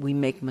admit we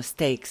make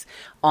mistakes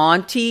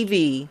on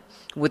TV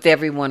with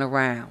everyone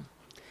around?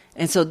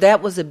 And so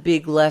that was a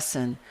big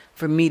lesson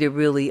for me to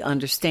really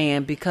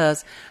understand,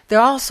 because there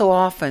are also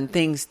often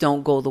things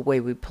don't go the way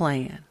we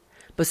plan.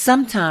 But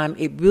sometimes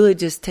it really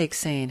just takes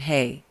saying,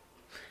 hey,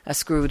 I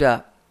screwed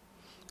up.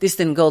 This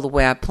didn't go the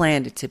way I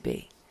planned it to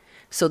be.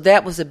 So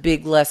that was a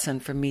big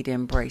lesson for me to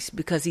embrace,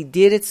 because he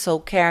did it so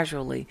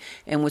casually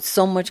and with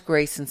so much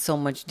grace and so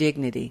much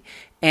dignity.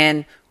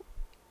 And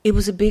it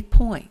was a big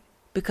point,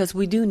 because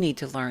we do need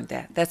to learn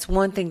that. That's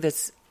one thing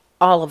that's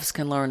all of us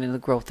can learn in the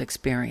growth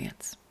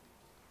experience.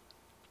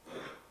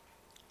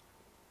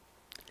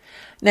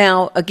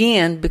 Now,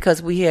 again,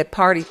 because we had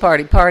party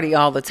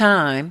all the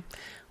time,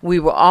 we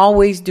were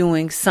always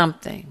doing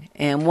something.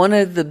 And one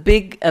of the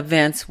big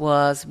events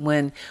was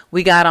when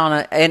we got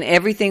on and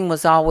everything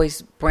was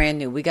always brand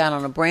new. We got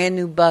on a brand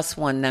new bus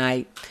one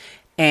night,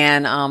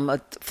 and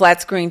a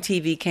flat screen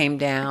TV came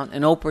down,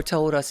 and Oprah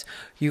told us,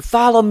 you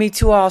follow me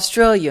to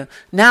Australia.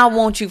 Now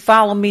won't you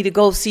follow me to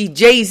go see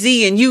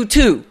Jay-Z and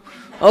U2?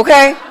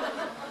 Okay?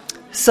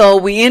 So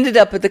we ended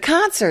up at the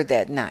concert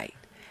that night.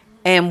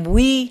 And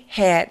we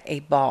had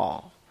a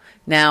ball.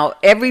 Now,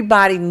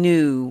 everybody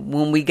knew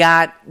when we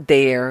got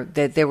there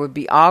that there would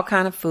be all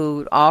kind of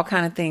food, all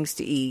kind of things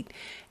to eat.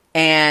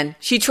 And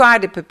she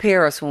tried to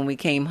prepare us when we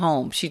came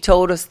home. She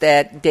told us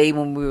that day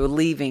when we were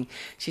leaving,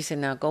 she said,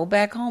 now go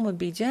back home and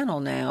be gentle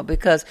now,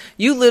 because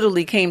you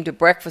literally came to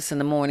breakfast in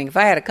the morning. If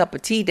I had a cup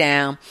of tea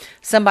down,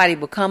 somebody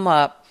would come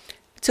up,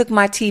 took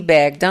my tea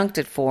bag, dunked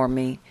it for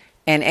me,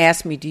 and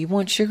asked me, do you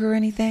want sugar or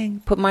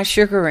anything? Put my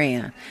sugar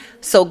in.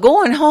 So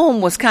going home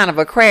was kind of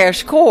a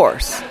crash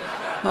course,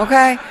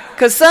 okay?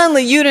 Because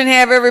suddenly you didn't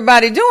have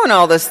everybody doing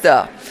all this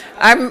stuff.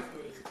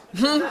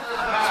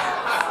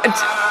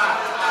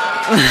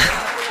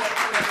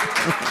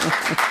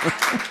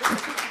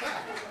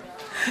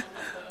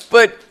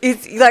 But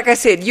it's like I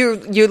said,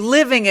 you're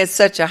living at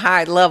such a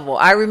high level.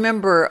 I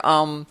remember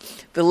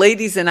the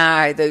ladies and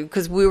I,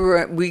 because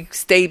we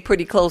stayed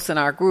pretty close in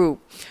our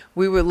group.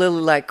 We were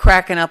literally like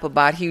cracking up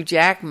about Hugh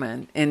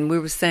Jackman, and we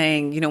were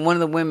saying, one of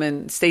the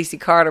women, Stacy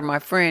Carter, my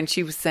friend,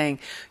 she was saying,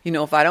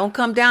 if I don't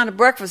come down to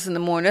breakfast in the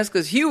morning, that's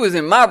because Hugh was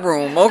in my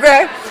room,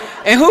 okay?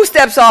 And who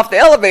steps off the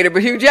elevator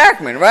but Hugh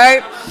Jackman,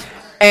 right?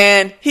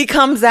 And he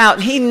comes out,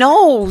 and he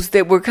knows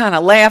that we're kind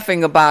of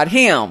laughing about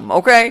him,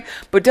 okay?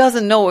 But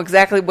doesn't know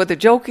exactly what the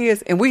joke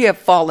is, and we have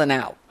fallen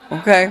out,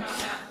 okay?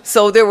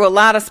 So there were a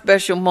lot of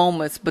special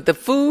moments, but the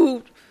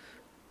food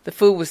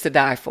was to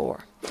die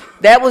for.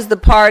 That was the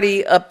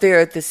party up there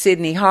at the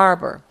Sydney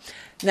Harbor.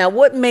 Now,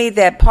 what made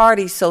that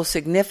party so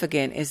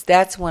significant is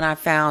that's when I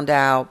found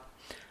out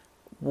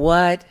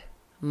what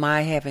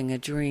my having a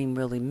dream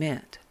really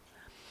meant.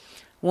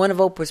 One of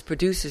Oprah's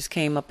producers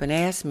came up and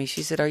asked me,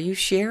 she said, are you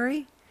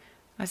Sheree?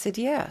 I said,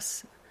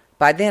 yes.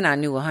 By then, I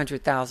knew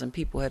 100,000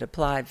 people had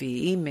applied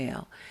via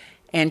email.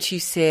 And she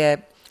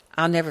said,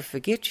 I'll never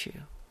forget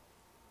you.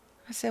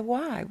 I said,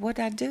 why? What'd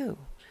I do?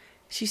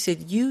 She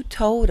said, you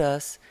told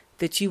us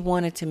that you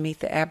wanted to meet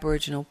the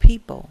Aboriginal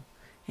people,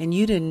 and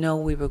you didn't know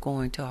we were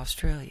going to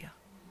Australia.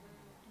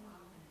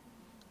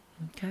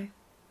 Okay?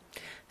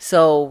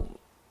 So,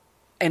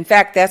 in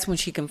fact, that's when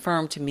she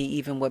confirmed to me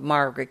even what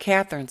Margaret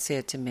Catherine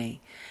said to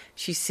me.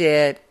 She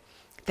said,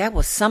 that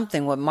was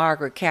something what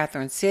Margaret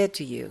Catherine said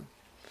to you.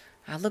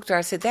 I looked at her,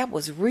 I said, that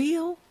was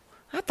real?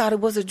 I thought it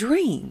was a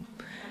dream.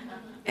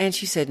 And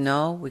she said,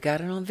 no, we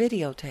got it on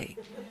videotape.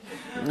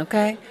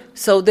 Okay?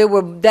 So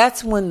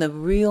that's when the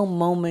real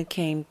moment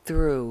came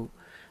through,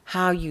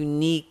 how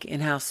unique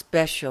and how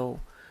special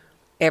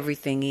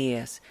everything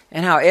is,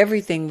 and how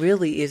everything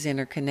really is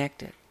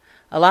interconnected.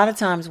 A lot of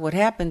times what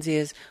happens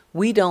is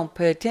we don't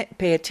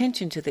pay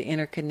attention to the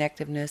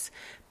interconnectedness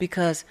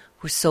because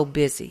we're so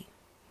busy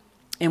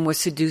and we're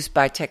seduced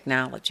by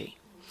technology.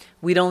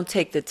 We don't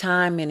take the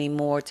time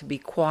anymore to be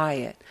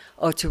quiet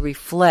or to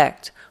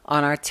reflect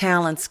on our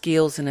talents,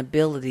 skills, and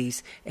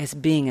abilities as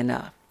being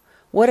enough.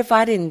 What if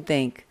I didn't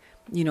think,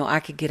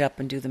 I could get up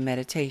and do the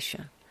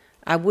meditation?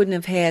 I wouldn't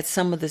have had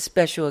some of the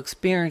special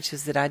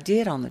experiences that I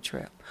did on the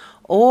trip,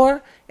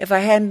 or if I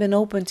hadn't been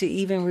open to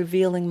even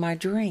revealing my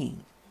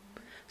dream.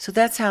 So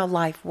that's how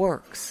life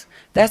works.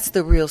 That's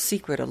the real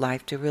secret of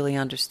life to really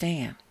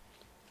understand.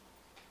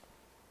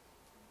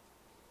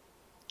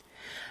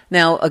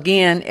 Now,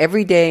 again,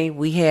 every day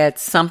we had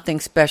something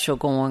special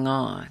going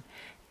on.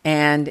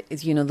 And,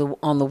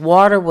 on the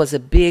water was a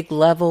big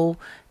level.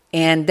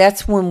 And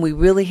that's when we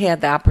really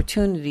had the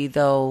opportunity,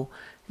 though,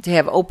 to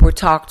have Oprah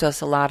talk to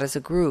us a lot as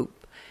a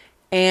group.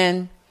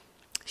 And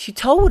she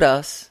told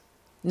us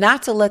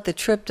not to let the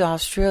trip to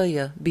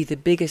Australia be the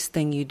biggest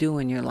thing you do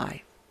in your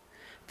life.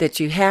 That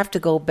you have to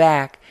go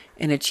back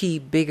and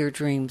achieve bigger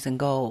dreams and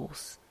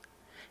goals.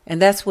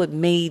 And that's what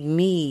made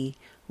me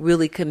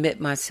really commit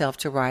myself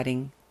to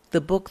writing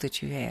the book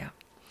that you have.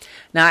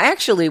 Now,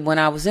 actually, when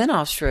I was in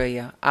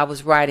Australia, I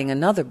was writing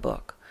another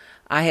book.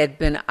 I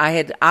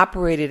had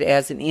operated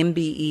as an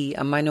MBE,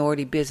 a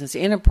minority business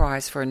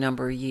enterprise, for a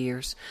number of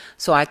years.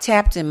 So I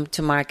tapped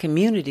into my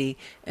community,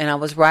 and I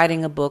was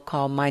writing a book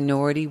called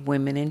Minority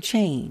Women in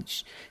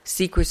Change,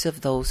 Secrets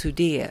of Those Who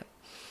Did.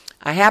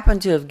 I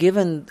happened to have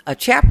given a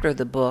chapter of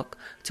the book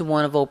to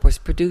one of Oprah's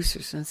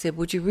producers and said,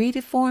 "Would you read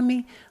it for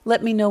me?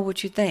 Let me know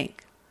what you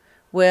think."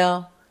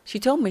 Well, she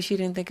told me she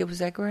didn't think it was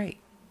that great.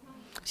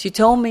 She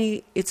told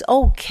me it's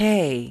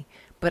okay,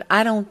 but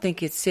I don't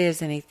think it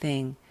says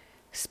anything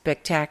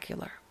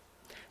spectacular.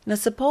 Now,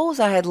 suppose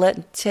I had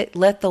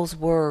let those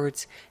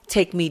words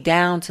take me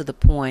down to the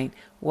point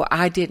where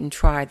I didn't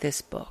try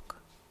this book.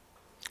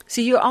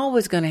 See, you're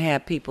always going to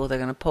have people that are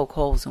going to poke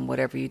holes in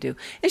whatever you do.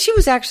 And she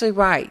was actually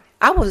right.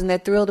 I wasn't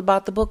that thrilled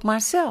about the book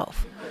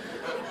myself.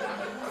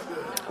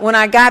 When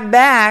I got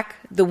back,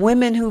 the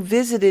women who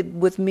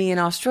visited with me in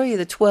Australia,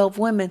 the 12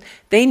 women,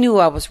 they knew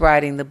I was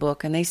writing the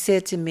book. And they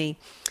said to me,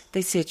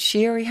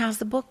 "Sheree, how's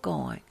the book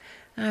going?"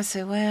 And I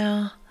said,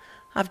 "Well,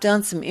 I've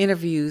done some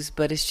interviews,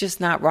 but it's just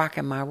not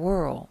rocking my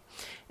world."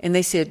 And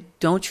they said,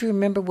 "Don't you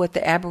remember what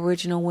the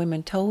Aboriginal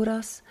women told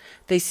us?"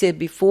 They said,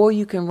 "Before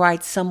you can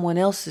write someone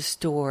else's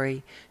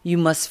story, you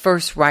must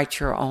first write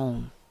your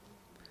own."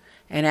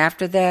 And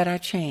after that, I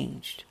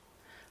changed.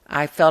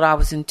 I felt I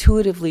was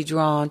intuitively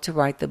drawn to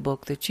write the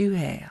book that you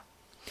have.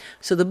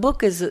 So the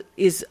book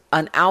is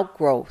an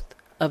outgrowth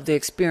of the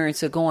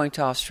experience of going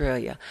to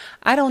Australia.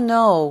 I don't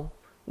know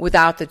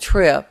without the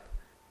trip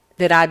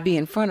that I'd be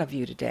in front of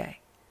you today.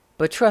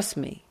 But trust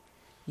me,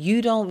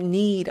 you don't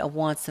need a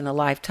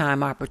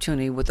once-in-a-lifetime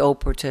opportunity with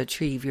Oprah to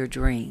achieve your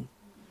dream.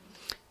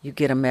 You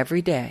get them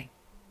every day.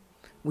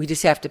 We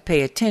just have to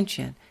pay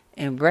attention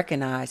and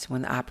recognize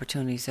when the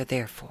opportunities are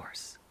there for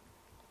us.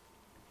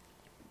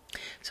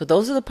 So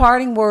those are the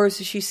parting words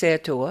that she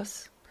said to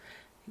us.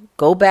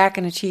 Go back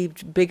and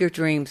achieve bigger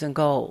dreams and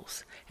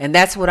goals. And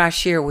that's what I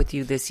share with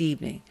you this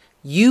evening.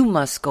 You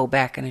must go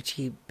back and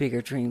achieve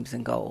bigger dreams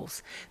and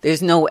goals.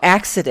 There's no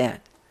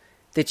accident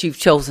that you've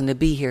chosen to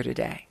be here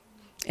today.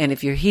 And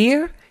if you're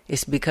here,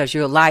 it's because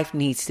your life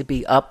needs to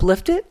be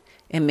uplifted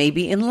and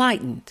maybe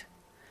enlightened.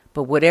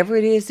 But whatever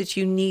it is that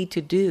you need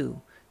to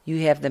do,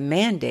 you have the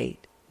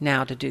mandate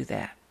now to do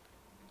that.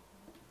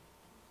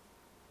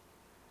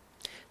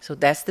 So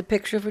that's the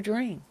picture of a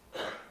dream.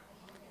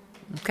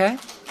 Okay?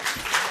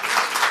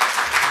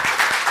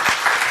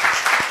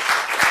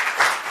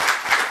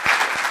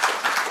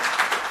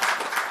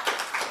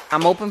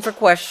 I'm open for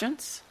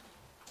questions.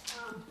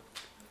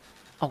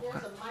 There's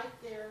a mic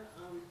there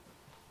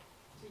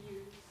to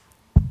use.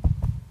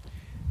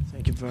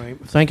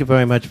 Thank you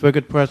very much. Very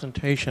good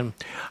presentation.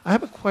 I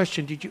have a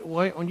question.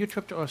 On your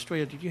trip to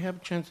Australia, did you have a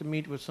chance to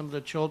meet with some of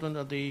the children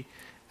of the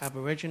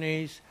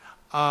Aborigines?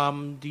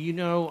 Do you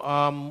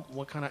know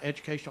what kind of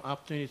educational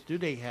opportunities do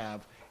they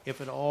have,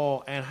 if at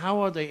all, and how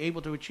are they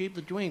able to achieve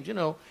the dreams?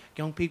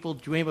 Young people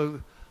dream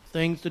of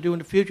things to do in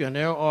the future, and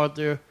there are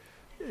their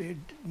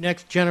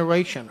next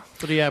generation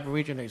for the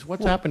Aborigines.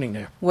 What's happening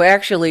there? Well,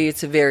 actually,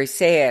 it's a very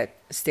sad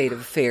state of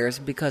affairs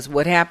because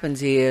what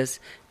happens is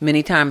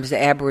many times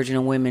the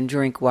Aboriginal women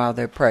drink while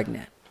they're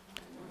pregnant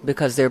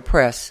because they're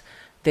oppressed.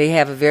 They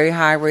have a very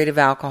high rate of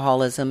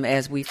alcoholism,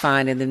 as we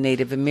find in the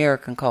Native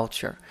American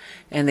culture,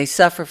 and they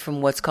suffer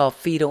from what's called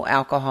fetal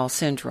alcohol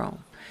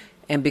syndrome.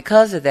 And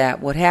because of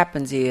that, what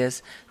happens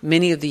is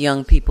many of the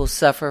young people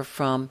suffer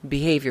from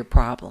behavior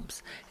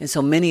problems, and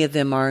so many of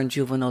them are in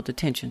juvenile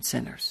detention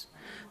centers.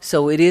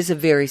 So it is a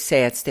very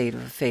sad state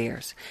of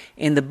affairs.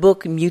 In the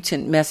book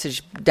Mutant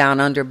Message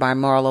Down Under by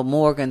Marlo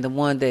Morgan, the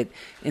one that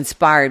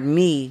inspired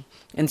me,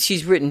 and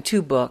she's written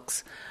 2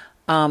 books,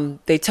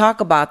 they talk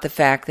about the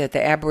fact that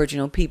the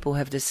Aboriginal people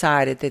have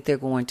decided that they're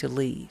going to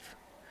leave,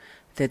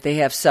 that they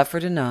have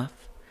suffered enough,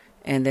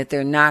 and that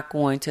they're not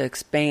going to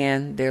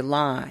expand their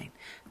line.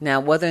 Now,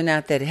 whether or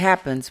not that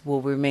happens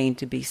will remain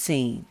to be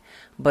seen,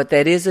 but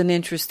that is an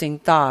interesting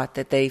thought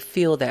that they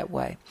feel that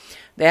way.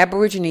 The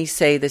Aborigines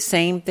say the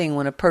same thing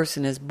when a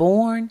person is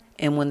born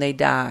and when they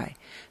die.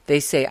 They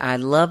say, "I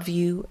love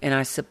you and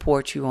I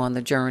support you on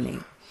the journey."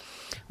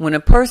 When a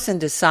person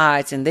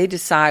decides, and they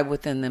decide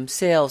within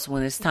themselves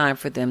when it's time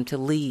for them to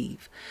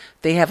leave,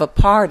 they have a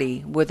party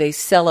where they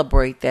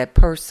celebrate that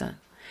person.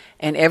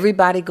 And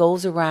everybody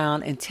goes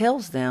around and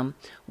tells them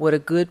what a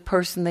good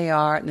person they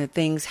are and the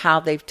things, how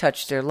they've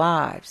touched their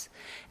lives.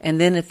 And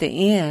then at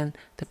the end,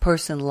 the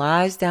person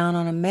lies down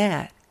on a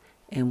mat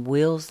and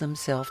wills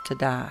themselves to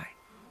die.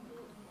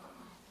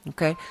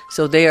 Okay?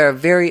 So they are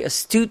very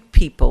astute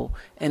people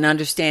in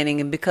understanding,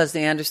 and because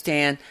they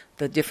understand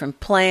the different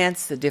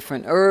plants, the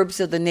different herbs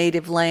of the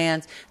native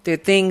lands, they're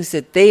things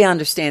that they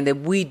understand that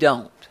we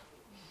don't.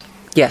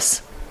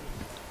 Yes.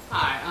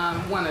 Hi,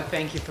 I want to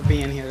thank you for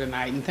being here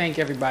tonight, and thank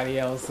everybody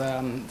else.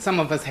 Some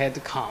of us had to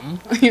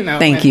come, you know.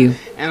 Thank you.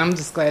 And I'm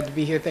just glad to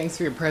be here. Thanks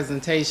for your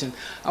presentation.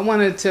 I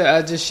wanted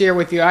to just share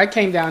with you, I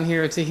came down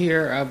here to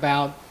hear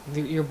about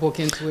your book,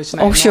 Intuition.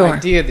 I had no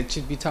idea that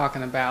you'd be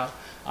talking about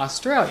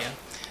Australia.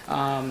 Your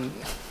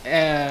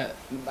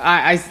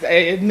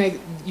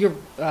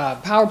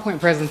PowerPoint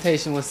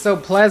presentation was so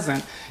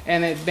pleasant,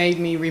 and it made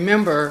me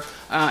remember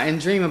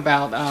and dream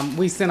about,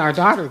 we sent our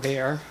daughter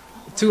there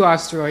to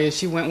Australia.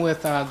 She went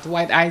with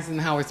Dwight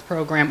Eisenhower's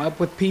program, Up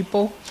With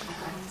People.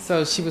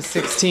 So she was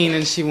 16,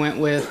 and she went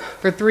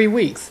for 3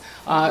 weeks.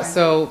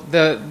 So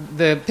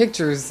the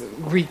pictures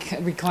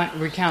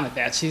recounted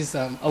that. She's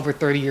over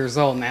 30 years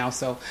old now,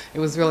 so it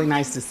was really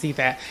nice to see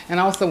that. And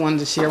I also wanted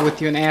to share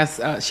with you and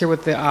share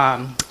with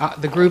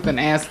the group and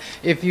ask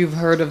if you've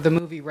heard of the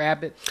movie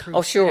Rabbit Proof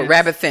Oh, sure, Fence.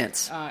 Rabbit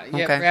Fence.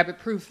 Yeah, Rabbit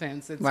Proof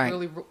Fence. It's Right.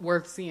 really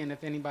worth seeing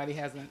if anybody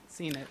hasn't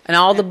seen it. And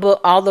all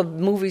the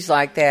movies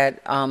like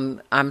that,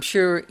 I'm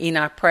sure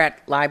Enoch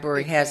Pratt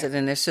Library has it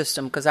in their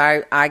system, because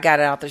I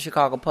got it out the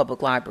Chicago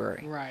Public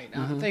Library. Right.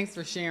 Thanks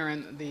for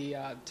sharing the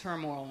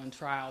turmoil and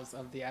trials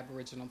of the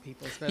Aboriginal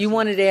people. You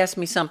wanted to ask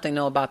me something,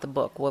 though, about the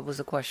book. What was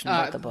the question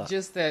about the book?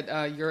 Just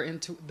that you're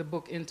into the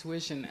book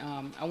Intuition.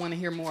 I want to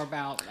hear more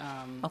about.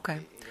 Okay.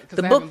 Because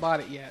I haven't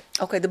bought it yet.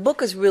 Okay. The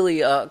book is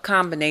really a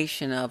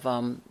combination of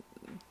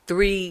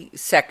 3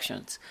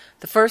 sections.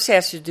 The first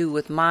has to do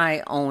with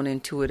my own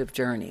intuitive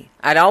journey.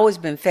 I'd always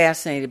been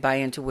fascinated by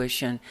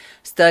intuition,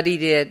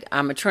 studied it.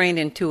 I'm a trained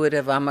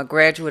intuitive. I'm a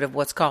graduate of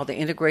what's called the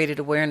Integrated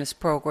Awareness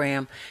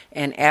Program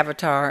and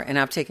Avatar, and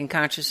I've taken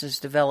consciousness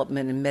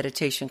development and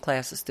meditation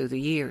classes through the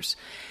years.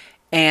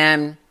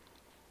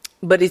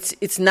 But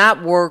it's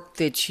not work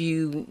that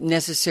you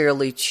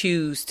necessarily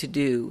choose to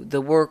do.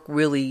 The work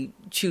really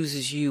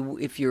chooses you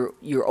if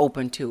you're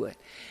open to it.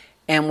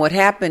 And what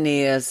happened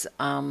is,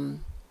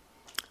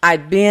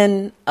 I'd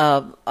been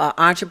an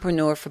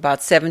entrepreneur for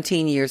about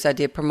 17 years. I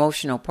did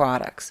promotional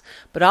products,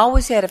 but I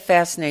always had a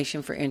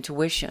fascination for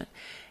intuition.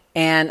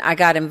 And I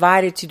got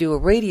invited to do a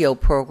radio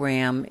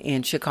program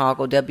in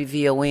Chicago,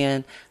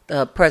 WVON.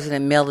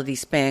 President Melody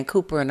Span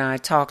Cooper and I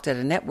talked at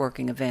a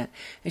networking event.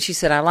 And she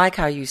said, I like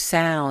how you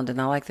sound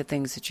and I like the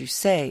things that you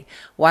say.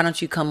 Why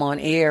don't you come on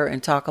air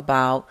and talk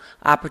about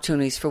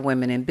opportunities for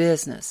women in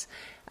business?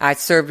 I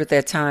served at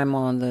that time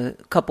on the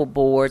couple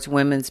boards,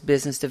 Women's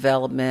Business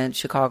Development,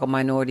 Chicago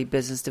Minority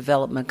Business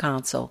Development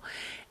Council.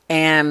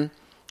 And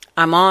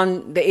I'm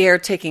on the air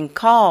taking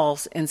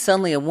calls, and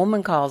suddenly a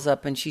woman calls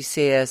up and she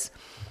says,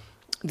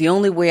 the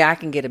only way I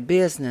can get a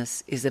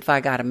business is if I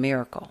got a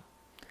miracle.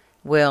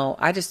 Well,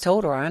 I just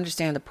told her I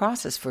understand the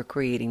process for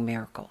creating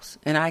miracles,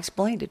 and I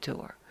explained it to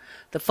her.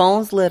 The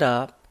phones lit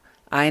up.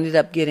 I ended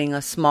up getting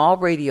a small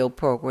radio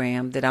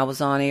program that I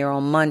was on air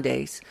on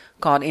Mondays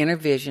called Inner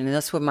Vision, and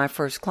that's where my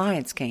first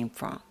clients came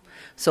from.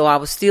 So I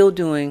was still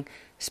doing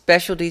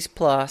Specialties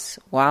Plus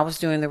while I was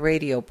doing the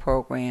radio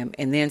program,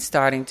 and then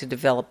starting to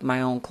develop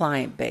my own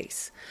client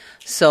base.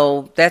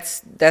 So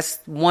that's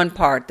one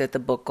part that the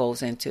book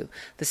goes into.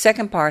 The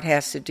second part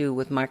has to do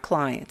with my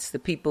clients, the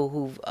people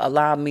who've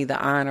allowed me the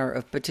honor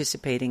of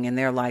participating in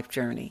their life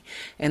journey.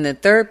 And the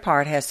third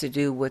part has to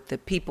do with the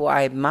people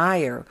I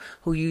admire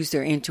who use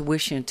their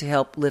intuition to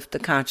help lift the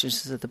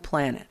consciousness of the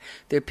planet.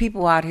 There are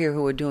people out here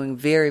who are doing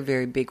very,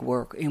 very big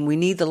work, and we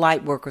need the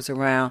light workers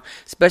around,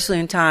 especially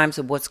in times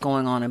of what's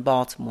going on in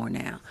Baltimore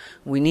now.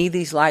 We need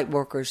these light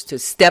workers to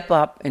step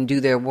up and do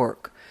their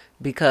work,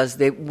 because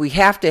we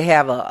have to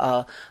have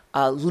a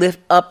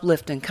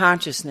uplift in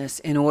consciousness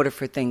in order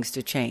for things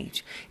to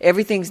change.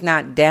 Everything's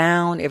not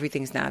down,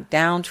 everything's not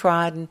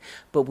downtrodden,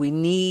 but we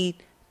need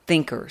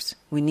thinkers.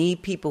 We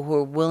need people who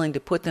are willing to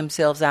put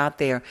themselves out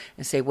there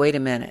and say, wait a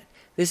minute,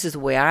 this is the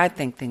way I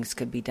think things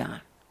could be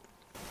done.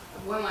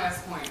 One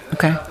last point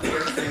about the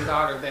nursing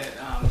daughter that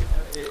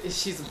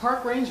she's a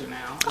park ranger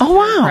now. Oh,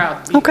 wow.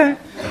 Proud to be Okay.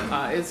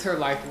 that. It's her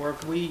life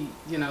work. We,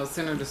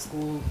 sent her to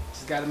school.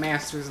 She's got a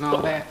master's and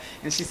all that.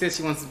 And she said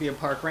she wants to be a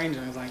park ranger.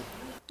 I was like,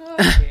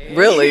 okay.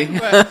 Really?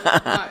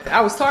 But,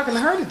 I was talking to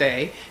her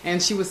today, and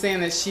she was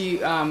saying that she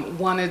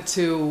wanted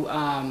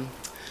to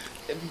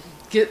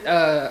get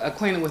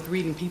acquainted with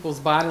reading people's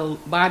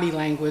body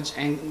language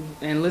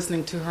and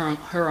listening to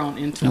her own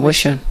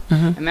intuition.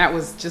 Mm-hmm. And that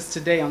was just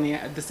today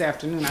this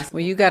afternoon. I said,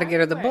 Well, you got to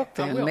get her the book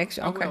I then. will. Make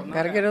sure. I Okay, will, no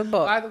got to doubt. get her the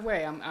book. By the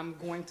way, I'm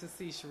going to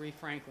see Sheree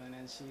Franklin,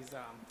 and she's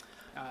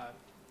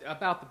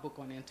about the book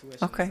on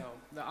intuition. Okay. So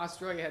the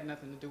Australia had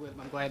nothing to do with it.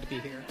 I'm glad to be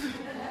here.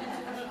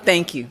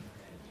 Thank you.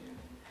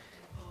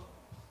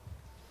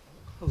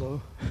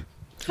 Hello.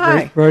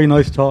 Hi. Very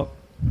nice talk.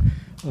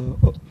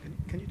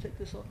 Can you take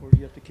this off, or do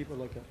you have to keep it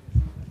like that?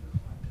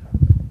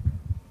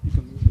 You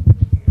can move it.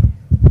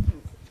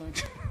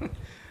 Thanks.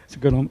 It's a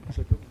good one. It's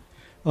a good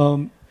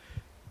one.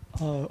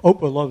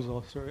 Oprah loves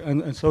Australia,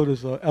 and so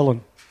does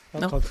Ellen.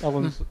 Because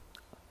Ellen's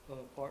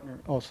partner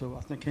also,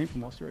 I think, came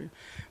from Australia.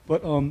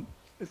 But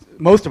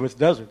most of it's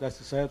desert. That's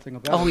the sad thing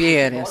about it. Oh,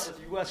 yeah, it It's is.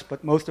 the U.S.,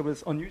 but most of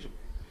it's unusual.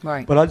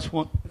 Right. But I just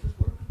want...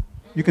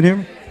 You can hear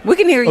me? We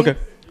can hear you. Okay.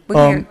 We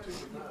can hear you.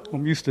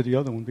 I'm used to the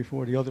other one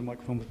before. The other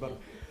microphone was better.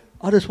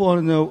 I just want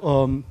to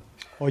know,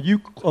 are you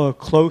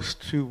close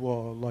to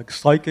like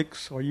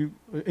psychics? Are you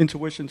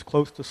intuition's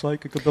close to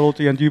psychic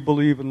ability? And do you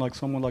believe in like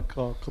someone like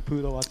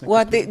Caputo? I think.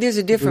 Well, there's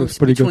a difference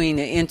between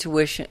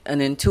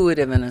an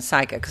intuitive, and a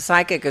psychic. A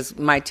psychic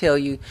might tell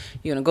you,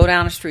 you're going to go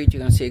down the street, you're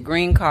going to see a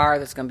green car,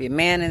 there's going to be a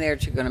man in there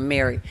that you're going to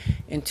marry.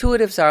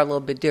 Intuitives are a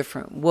little bit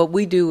different. What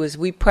we do is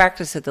we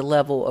practice at the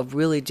level of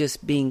really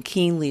just being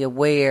keenly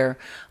aware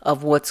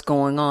of what's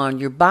going on.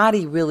 Your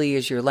body really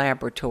is your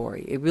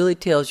laboratory. It really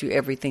tells you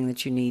everything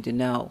that you need to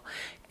know.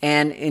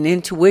 And in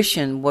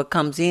intuition, what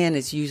comes in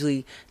is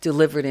usually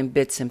delivered in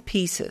bits and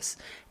pieces.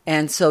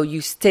 And so you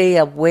stay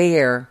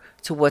aware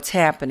to what's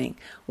happening.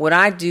 What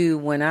I do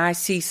when I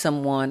see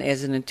someone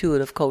as an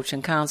intuitive coach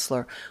and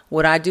counselor,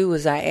 what I do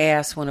is I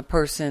ask when a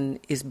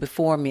person is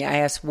before me, I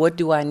ask, what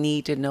do I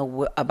need to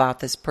know about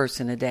this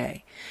person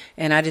today?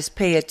 And I just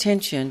pay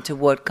attention to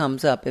what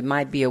comes up. It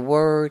might be a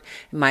word,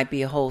 it might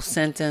be a whole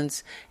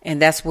sentence,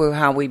 and that's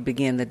how we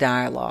begin the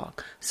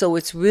dialogue. So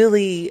it's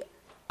really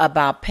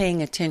about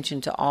paying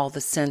attention to all the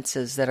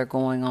senses that are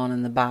going on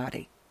in the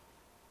body.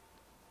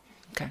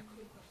 Okay.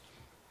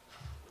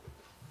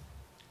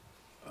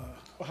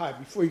 Hi,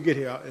 before you get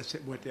here, I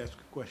want to ask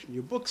a question.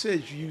 Your book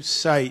says you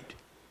cite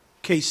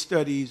case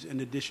studies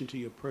in addition to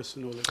your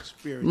personal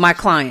experience. My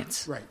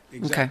clients. Right,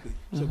 exactly.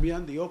 Okay. So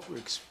beyond the Oprah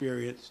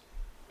experience,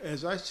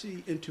 as I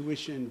see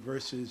intuition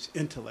versus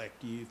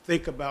intellect, you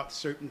think about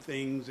certain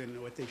things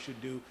and what they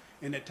should do,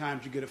 and at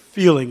times you get a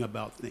feeling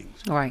about things.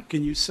 Right.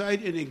 Can you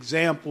cite an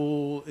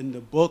example in the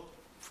book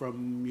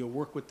from your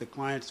work with the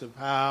clients of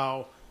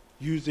how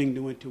using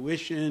the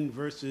intuition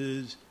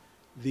versus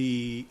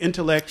the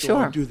intellect,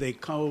 Sure. or do they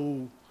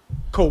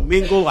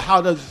commingle?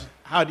 How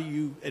do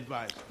you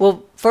advise?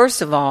 Well,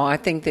 first of all, I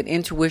think that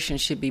intuition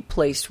should be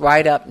placed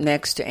right up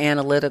next to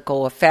analytical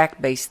or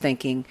fact-based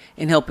thinking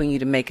in helping you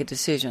to make a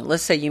decision.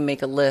 Let's say you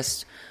make a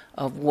list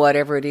of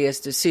whatever it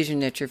is, decision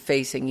that you're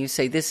facing. You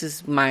say, this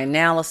is my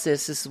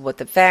analysis, this is what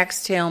the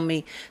facts tell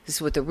me, this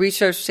is what the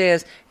research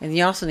says, and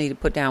you also need to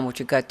put down what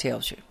your gut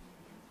tells you.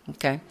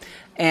 Okay?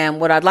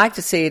 And what I'd like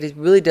to say is it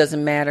really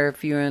doesn't matter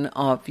if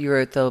you're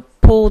at the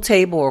pool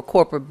table or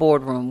corporate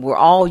boardroom. We're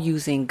all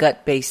using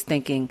gut-based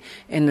thinking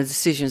in the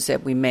decisions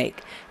that we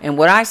make. And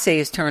what I say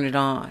is turn it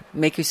on.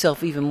 Make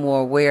yourself even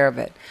more aware of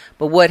it.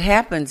 But what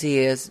happens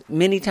is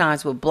many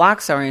times what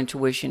blocks our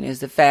intuition is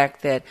the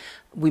fact that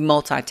we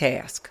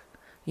multitask.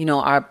 You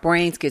know, our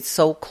brains get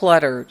so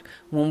cluttered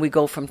when we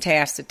go from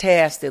task to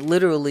task that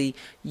literally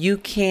you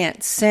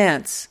can't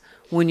sense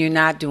when you're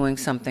not doing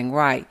something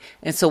right.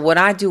 And so what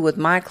I do with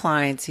my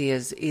clients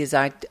is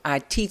I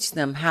teach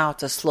them how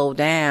to slow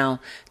down,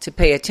 to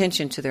pay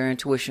attention to their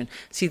intuition.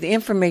 See, the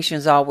information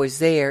is always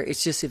there.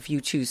 It's just if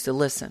you choose to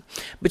listen.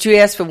 But you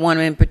asked for one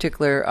in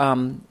particular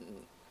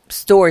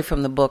story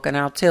from the book, and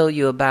I'll tell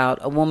you about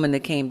a woman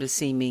that came to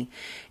see me.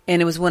 And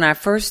it was when I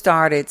first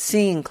started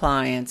seeing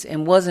clients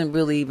and wasn't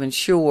really even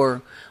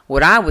sure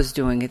what I was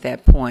doing at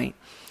that point.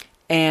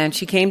 And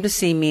she came to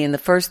see me, and the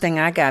first thing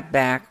I got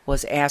back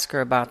was ask her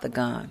about the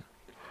gun.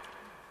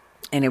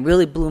 And it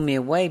really blew me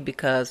away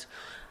because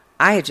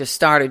I had just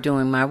started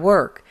doing my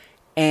work.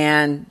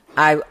 And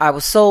I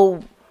was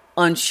so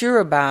unsure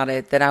about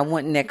it that I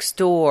went next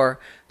door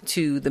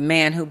to the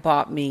man who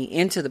brought me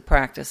into the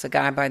practice, a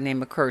guy by the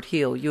name of Kurt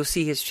Hill. You'll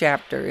see his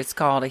chapter. It's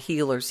called A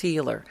Healer's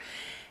Healer.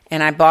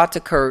 And I brought to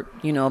Kurt,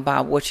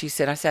 about what she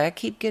said. I said, I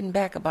keep getting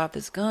back about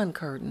this gun,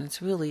 Kurt, and it's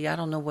really, I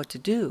don't know what to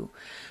do.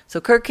 So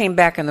Kurt came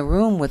back in the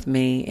room with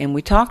me, and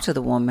we talked to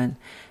the woman,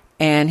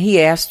 and he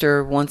asked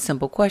her one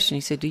simple question.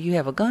 He said, do you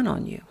have a gun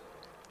on you?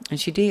 And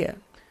she did.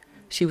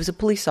 She was a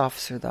police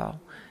officer, though.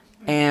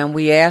 And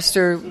we asked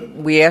her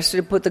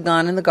to put the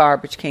gun in the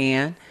garbage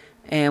can,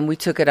 and we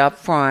took it up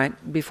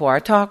front before I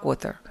talked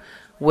with her.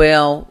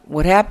 Well,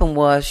 what happened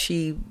was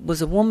she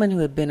was a woman who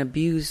had been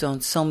abused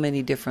on so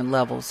many different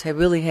levels, had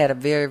really had a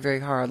very,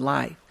 very hard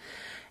life.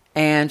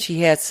 And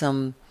she had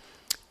some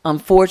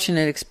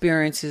unfortunate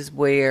experiences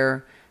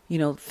where,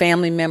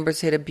 family members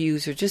had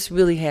abused her, just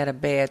really had a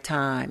bad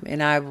time.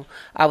 And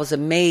I was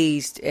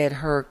amazed at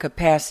her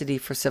capacity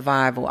for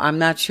survival. I'm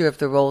not sure if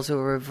the roles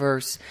were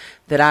reversed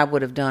that I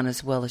would have done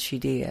as well as she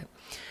did.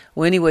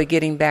 Well, anyway,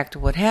 getting back to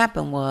what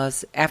happened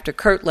was after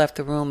Kurt left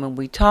the room and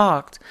we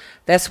talked,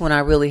 that's when I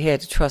really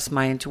had to trust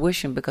my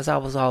intuition because I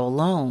was all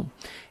alone.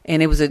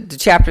 And it was the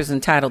chapter's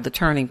entitled The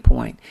Turning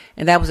Point.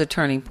 And that was a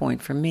turning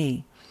point for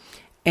me.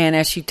 And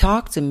as she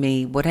talked to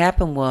me, what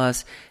happened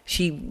was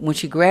when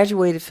she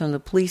graduated from the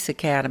police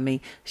academy,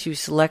 she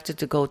was selected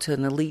to go to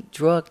an elite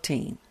drug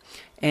team.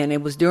 And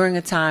it was during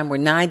a time where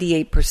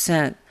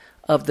 98%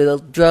 of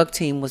the drug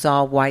team was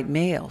all white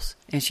males,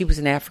 and she was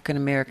an African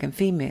American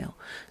female.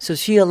 So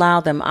she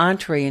allowed them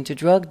entree into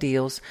drug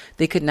deals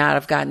they could not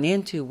have gotten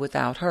into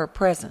without her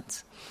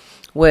presence.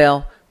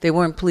 Well, they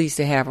weren't pleased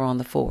to have her on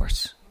the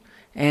force,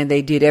 and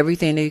they did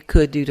everything they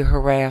could do to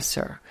harass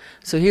her.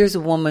 So here's a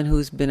woman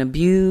who's been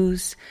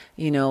abused,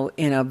 in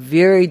a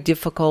very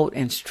difficult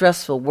and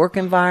stressful work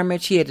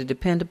environment. She had to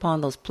depend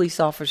upon those police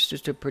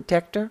officers to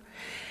protect her.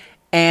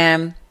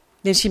 And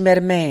then she met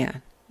a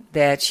man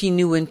that she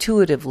knew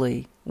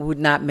intuitively would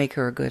not make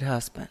her a good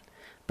husband.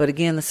 But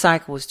again, the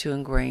cycle was too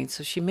ingrained,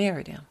 so she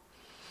married him.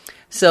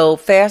 So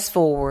fast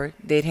forward,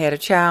 they'd had a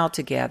child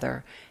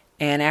together,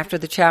 and after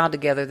the child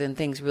together, then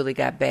things really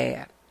got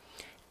bad.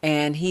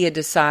 And he had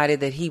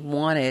decided that he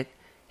wanted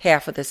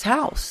half of this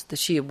house that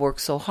she had worked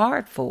so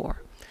hard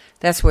for.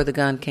 That's where the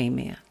gun came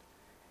in.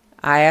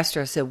 I asked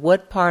her, I said,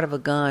 what part of a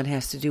gun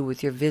has to do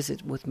with your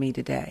visit with me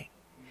today?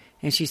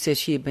 And she said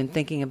she had been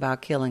thinking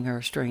about killing her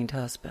estranged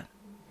husband.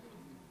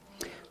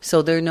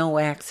 So there are no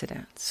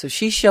accidents. So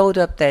she showed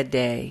up that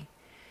day,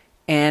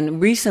 and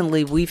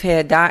recently we've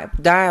had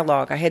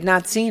dialogue. I had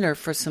not seen her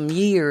for some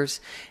years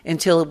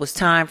until it was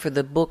time for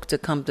the book to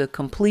come to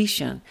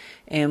completion,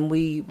 and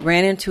we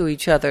ran into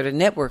each other at a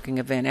networking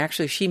event.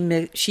 Actually,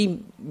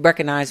 she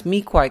recognized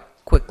me quite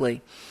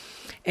quickly,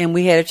 and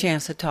we had a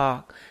chance to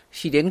talk.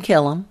 She didn't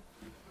kill him,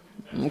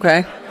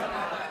 okay?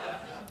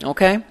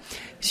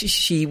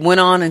 She went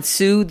on and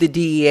sued the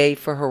DEA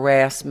for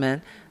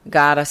harassment,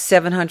 got a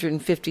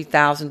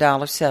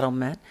 $750,000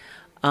 settlement,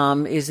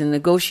 is in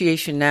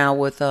negotiation now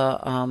with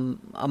a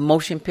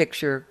motion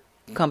picture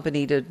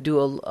company to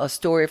do a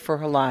story for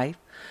her life.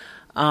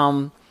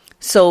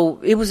 So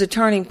it was a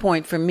turning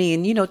point for me.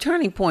 And,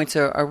 turning points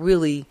are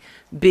really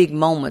big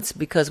moments,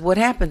 because what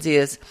happens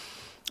is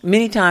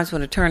many times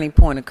when a turning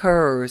point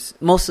occurs,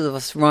 most of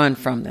us run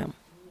from them.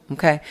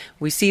 Okay?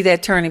 We see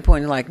that turning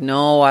point and like,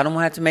 no, I don't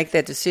want to have to make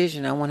that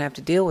decision. I don't want to have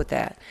to deal with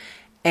that.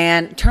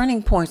 And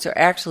turning points are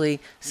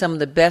actually some of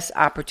the best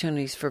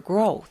opportunities for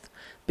growth,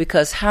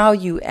 because how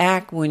you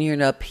act when you're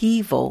in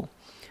upheaval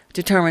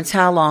determines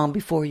how long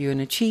before you're in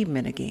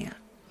achievement again.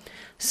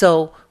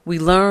 So we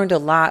learned a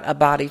lot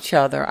about each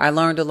other. I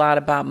learned a lot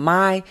about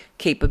my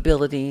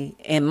capability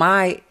and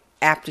my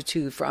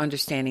aptitude for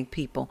understanding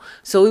people.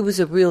 So it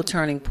was a real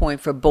turning point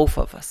for both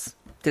of us.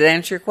 Did that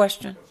answer your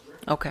question?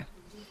 Okay.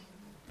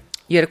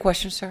 You had a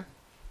question, sir?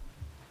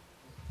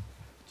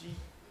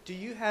 Do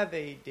you have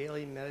a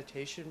daily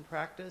meditation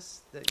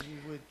practice that you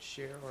would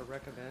share or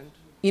recommend?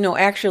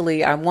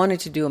 Actually, I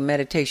wanted to do a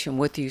meditation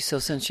with you, so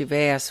since you've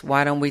asked,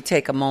 why don't we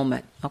take a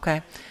moment,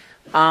 okay?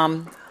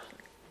 Can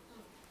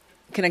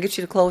I get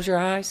you to close your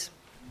eyes?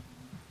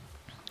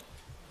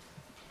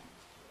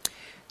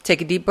 Take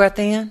a deep breath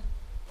in.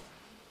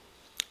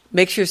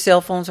 Make sure your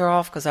cell phones are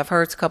off, because I've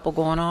heard a couple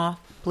going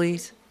off,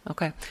 please.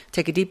 Okay.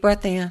 Take a deep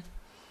breath in.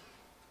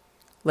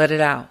 Let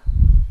it out.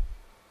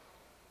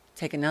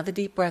 Take another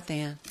deep breath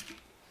in.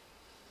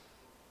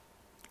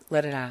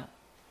 Let it out.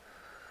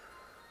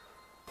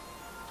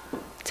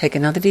 Take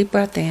another deep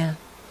breath in.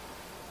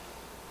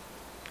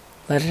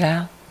 Let it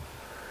out.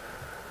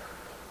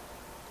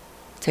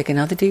 Take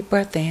another deep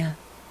breath in.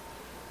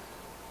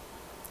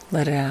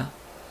 Let it out.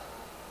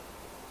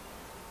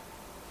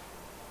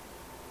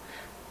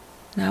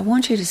 Now I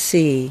want you to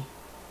see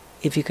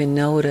if you can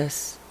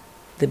notice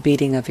the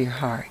beating of your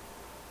heart.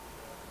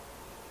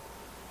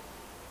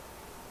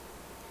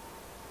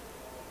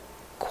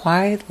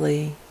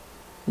 Quietly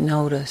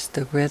notice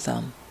the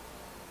rhythm.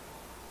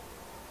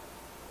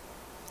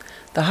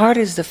 The heart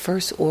is the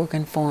first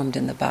organ formed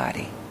in the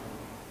body,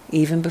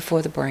 even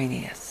before the brain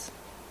is.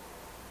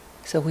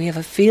 So we have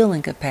a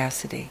feeling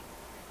capacity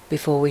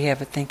before we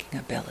have a thinking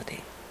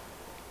ability.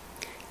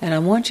 And I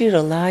want you to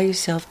allow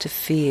yourself to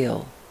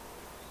feel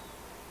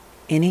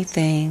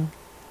anything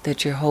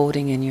that you're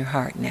holding in your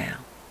heart now.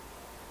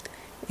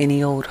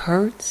 Any old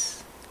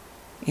hurts,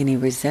 any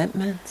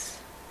resentments,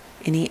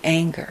 any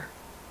anger,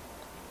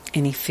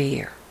 any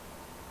fear.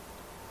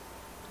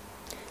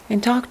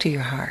 And talk to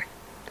your heart.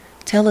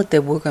 Tell it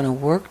that we're going to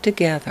work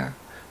together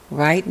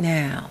right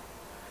now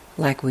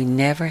like we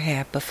never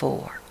have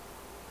before.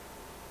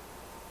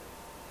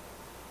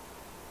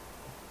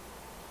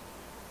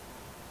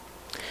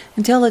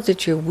 And tell it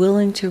that you're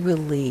willing to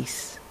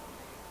release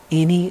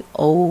any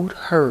old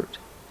hurt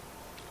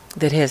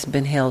that has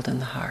been held in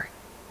the heart.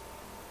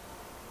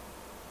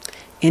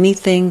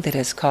 Anything that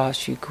has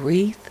caused you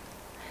grief,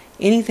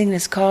 anything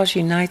that's caused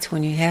you nights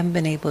when you haven't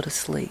been able to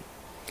sleep.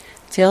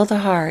 Tell the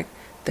heart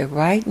that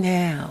right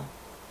now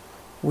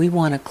we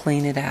want to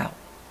clean it out.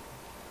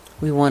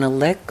 We want to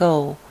let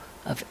go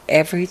of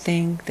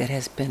everything that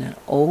has been an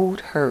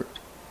old hurt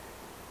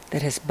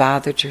that has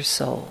bothered your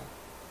soul.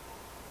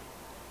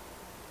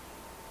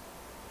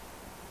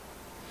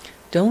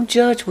 Don't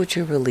judge what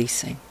you're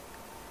releasing.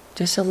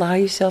 Just allow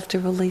yourself to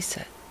release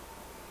it.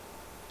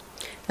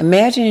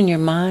 Imagine in your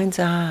mind's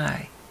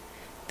eye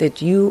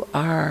that you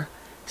are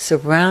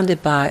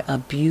surrounded by a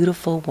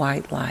beautiful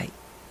white light.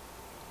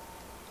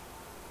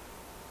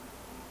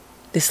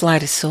 This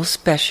light is so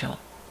special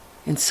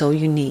and so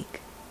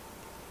unique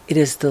It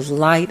is the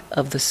light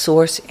of the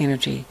source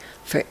energy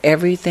for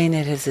everything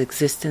that has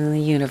existed in the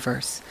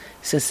universe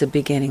since the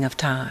beginning of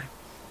time.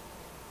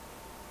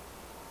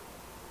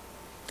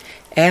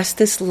 Ask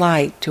this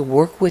light to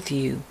work with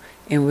you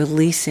in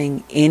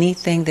releasing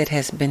anything that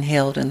has been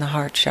held in the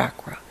heart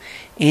chakra,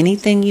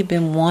 anything you've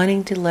been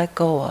wanting to let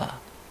go of,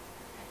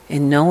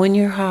 and know in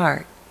your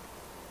heart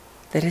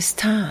that it's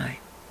time.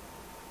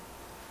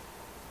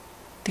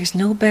 There's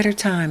no better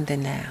time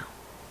than now.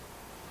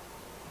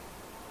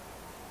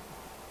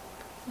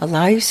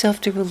 Allow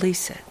yourself to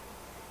release it.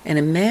 And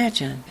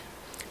imagine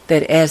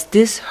that as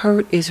this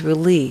hurt is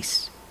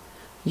released,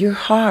 your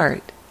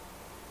heart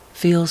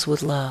fills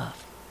with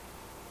love.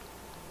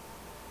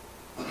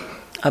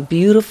 A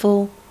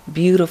beautiful,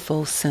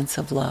 beautiful sense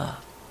of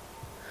love.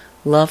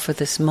 Love for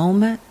this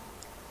moment,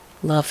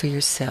 love for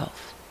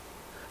yourself,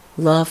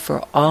 love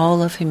for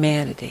all of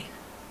humanity.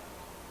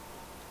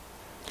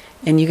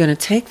 And you're going to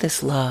take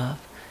this love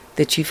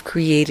that you've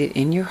created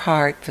in your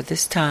heart for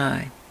this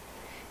time,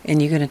 and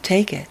you're going to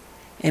take it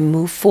and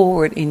move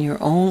forward in your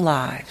own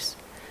lives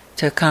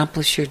to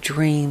accomplish your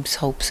dreams,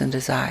 hopes, and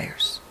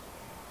desires.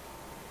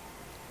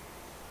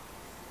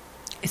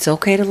 It's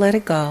okay to let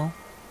it go.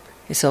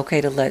 It's okay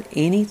to let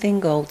anything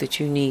go that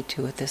you need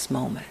to at this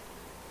moment.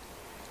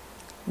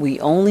 We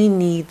only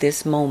need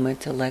this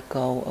moment to let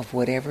go of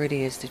whatever it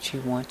is that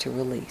you want to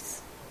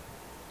release.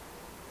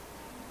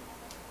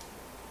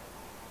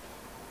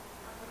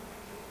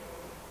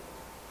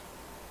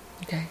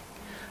 Okay?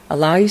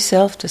 Allow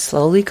yourself to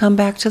slowly come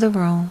back to the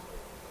room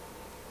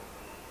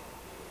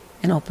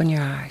and open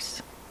your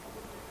eyes.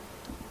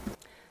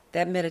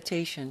 That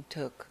meditation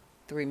took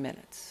 3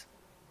 minutes.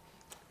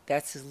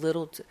 That's as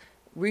little.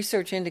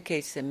 Research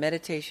indicates that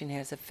meditation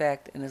has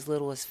effect in as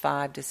little as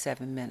 5 to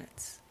 7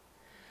 minutes.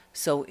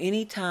 So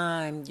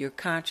anytime you're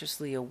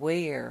consciously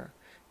aware,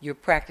 you're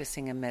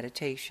practicing a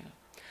meditation.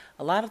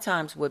 A lot of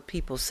times what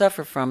people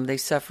suffer from, they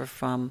suffer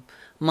from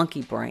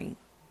monkey brain.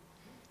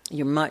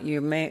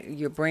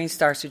 Your brain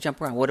starts to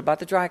jump around. What about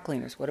the dry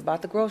cleaners? What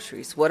about the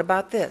groceries? What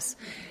about this?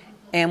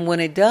 And when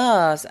it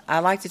does, I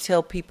like to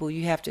tell people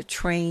you have to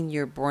train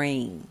your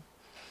brain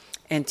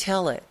and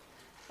tell it,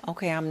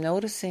 okay, I'm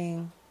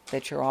noticing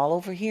that you're all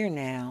over here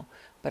now,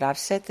 but I've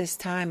set this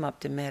time up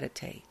to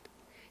meditate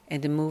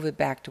and to move it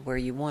back to where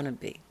you want to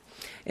be.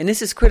 And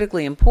this is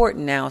critically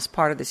important now as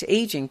part of this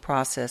aging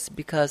process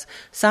because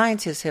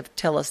scientists have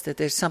tell us that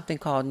there's something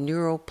called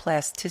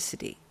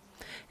neuroplasticity.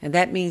 And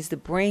that means the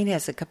brain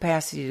has the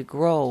capacity to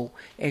grow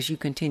as you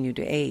continue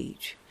to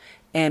age.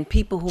 And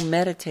people who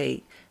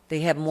meditate,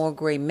 they have more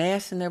gray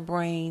mass in their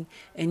brain,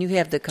 and you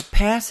have the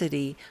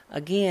capacity,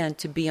 again,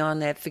 to be on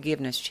that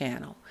forgiveness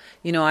channel.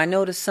 You know, I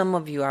noticed some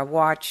of you, I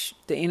watched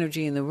the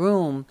energy in the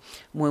room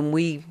when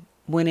we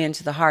went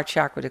into the heart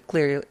chakra to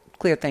clear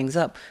things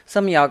up.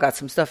 Some of y'all got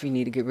some stuff you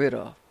need to get rid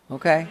of,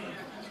 okay?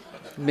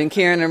 Been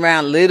carrying it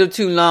around a little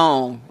too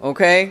long,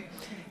 okay?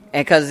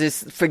 And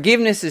because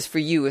forgiveness is for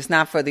you, it's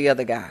not for the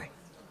other guy,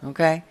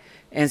 okay?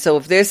 And so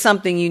if there's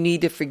something you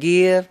need to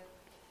forgive,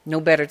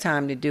 no better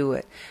time to do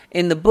it.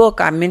 In the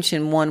book, I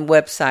mentioned one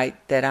website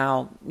that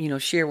I'll,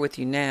 share with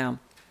you now.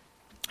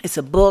 It's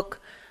a book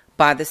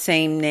by the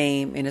same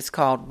name, and it's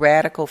called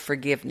Radical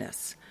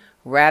Forgiveness.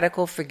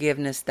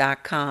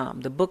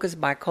 RadicalForgiveness.com. The book is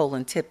by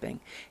Colin Tipping.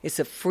 It's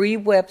a free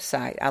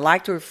website. I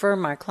like to refer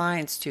my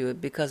clients to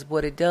it because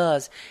what it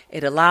does,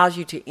 it allows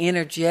you to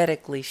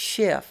energetically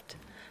shift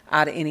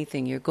out of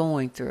anything you're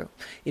going through.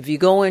 If you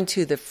go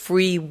into the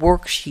free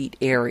worksheet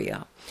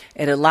area,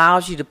 it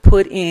allows you to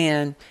put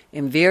in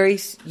very,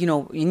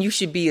 and you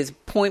should be as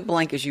point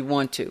blank as you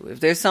want to. If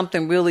there's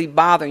something really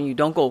bothering you,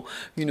 don't go,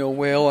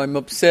 well, I'm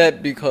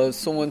upset because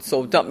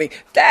so-and-so dumped me.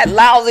 That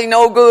lousy,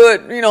 no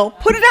good,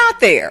 put it out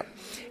there.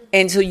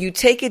 And so you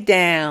take it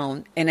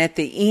down, and at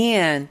the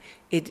end,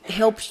 it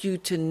helps you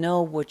to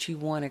know what you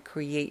want to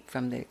create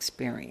from the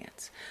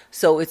experience.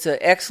 So it's an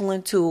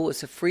excellent tool.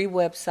 It's a free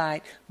website.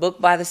 Book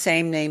by the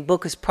same name.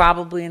 Book is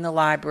probably in the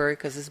library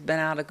because it's been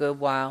out a good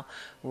while.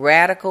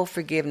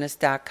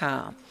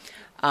 RadicalForgiveness.com.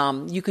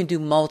 You can do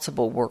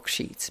multiple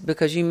worksheets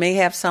because you may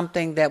have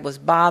something that was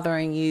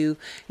bothering you.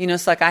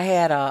 It's like I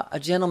had a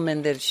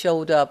gentleman that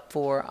showed up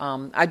for,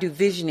 I do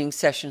visioning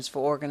sessions for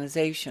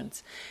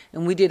organizations.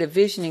 And we did a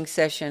visioning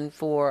session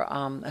for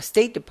a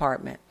State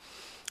Department.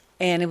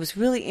 And it was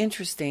really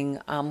interesting.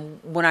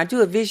 When I do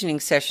a visioning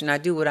session, I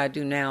do what I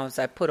do now is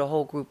I put a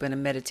whole group in a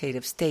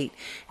meditative state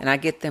and I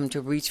get them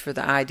to reach for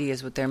the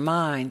ideas with their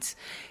minds.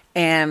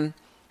 And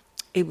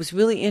it was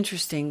really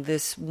interesting.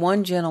 This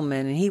one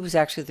gentleman, and he was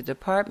actually the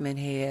department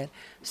head,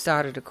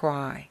 started to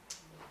cry.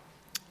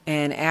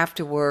 And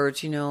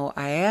afterwards,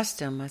 I asked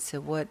him, I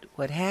said,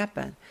 what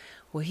happened?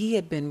 Well, he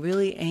had been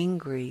really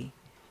angry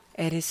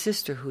at his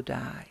sister who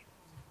died.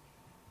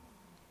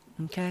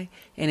 Okay?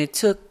 And it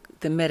took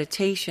the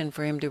meditation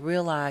for him to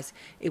realize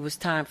it was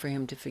time for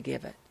him to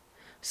forgive it.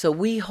 So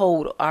we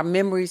hold our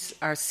memories,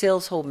 our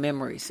cells hold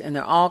memories, and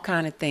there are all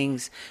kind of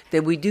things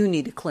that we do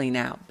need to clean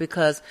out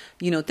because,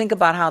 think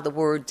about how the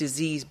word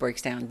disease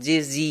breaks down.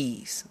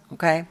 Disease,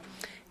 okay?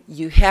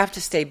 you have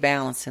to stay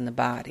balanced in the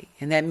body.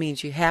 And that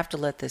means you have to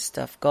let this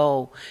stuff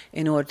go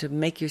in order to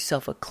make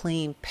yourself a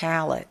clean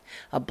palette,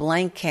 a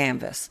blank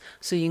canvas,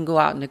 so you can go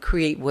out and to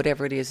create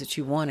whatever it is that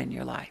you want in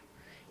your life.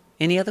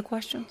 Any other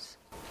questions?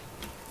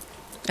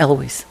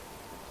 Eloise.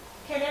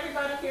 Can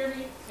everybody hear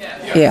me?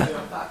 Yeah. I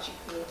thought you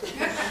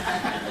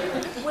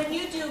could. When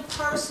you do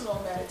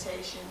personal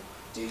meditation,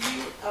 do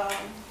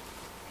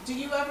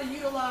you ever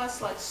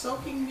utilize like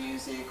soaking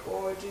music,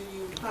 or do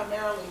you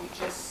primarily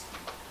just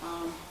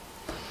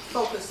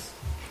focus?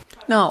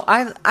 No,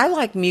 I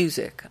like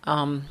music.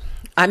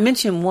 I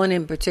mentioned one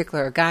in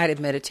particular, a guided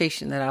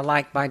meditation that I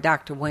like by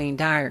Dr. Wayne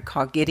Dyer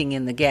called Getting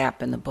in the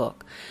Gap in the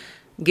book.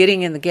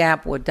 Getting in the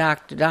Gap, what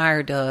Dr.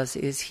 Dyer does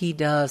is he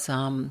does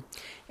an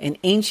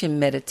ancient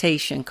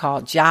meditation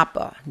called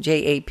Japa,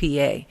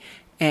 J-A-P-A.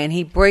 And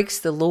he breaks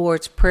the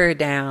Lord's Prayer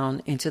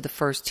down into the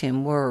first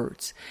 10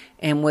 words.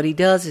 And what he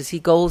does is he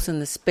goes in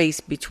the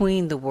space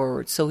between the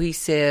words. So he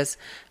says,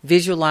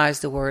 visualize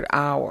the word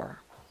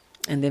our,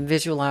 and then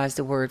visualize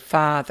the word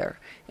Father.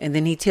 And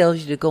then he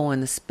tells you to go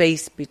in the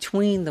space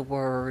between the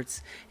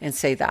words and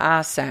say the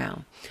ah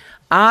sound.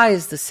 Ah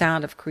is the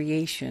sound of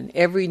creation.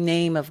 Every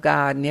name of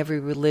God in every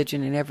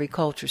religion and every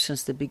culture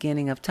since the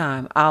beginning of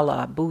time,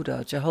 Allah,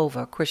 Buddha,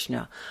 Jehovah,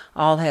 Krishna,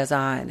 all has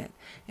ah in it.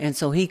 And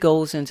so he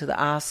goes into the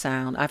ah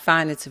sound. I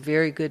find it's a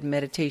very good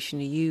meditation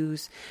to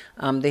use.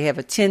 They have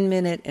a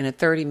 10-minute and a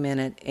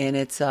 30-minute, and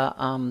it's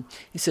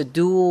a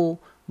dual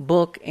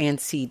book and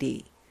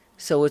CD.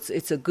 So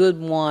it's a good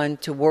one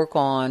to work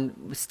on.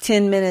 It's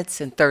 10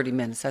 minutes and 30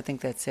 minutes. I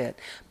think that's it.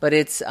 But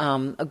it's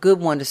a good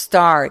one to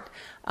start.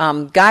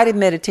 Guided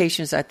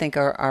meditations, I think,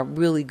 are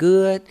really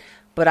good.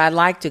 But I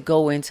like to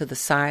go into the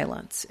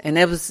silence. And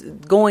it was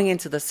going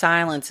into the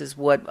silence is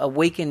what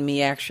awakened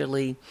me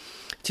actually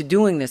to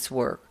doing this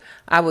work.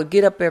 I would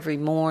get up every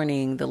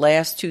morning. The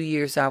last 2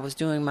 years I was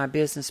doing my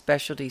Business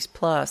Specialties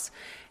Plus,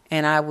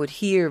 and I would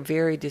hear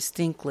very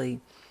distinctly,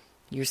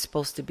 you're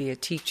supposed to be a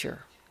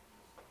teacher.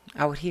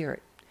 I would hear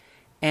it.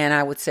 And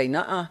I would say,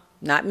 nuh-uh,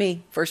 not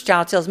me. First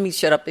child tells me,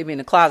 shut up, they be in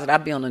the closet, I'll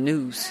be on the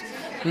news.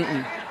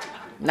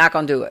 Not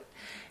going to do it.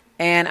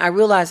 And I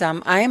realized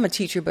I am a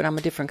teacher, but I'm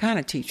a different kind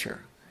of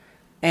teacher.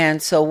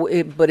 And so,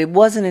 but it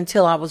wasn't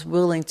until I was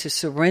willing to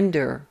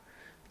surrender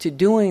to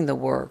doing the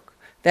work.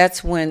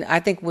 That's when, I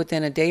think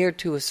within a day or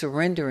two of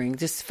surrendering,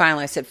 just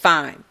finally I said,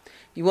 fine,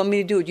 you want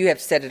me to do it, you have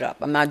to set it up.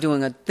 I'm not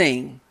doing a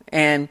thing.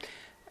 And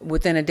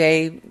within a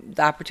day,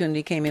 the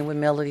opportunity came in with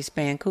Melody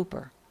Span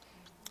Cooper.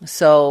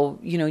 So,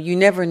 you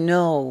never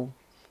know,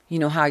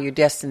 how your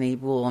destiny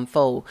will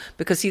unfold.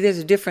 Because, see, there's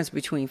a difference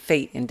between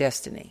fate and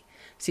destiny.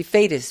 See,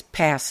 fate is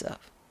passive.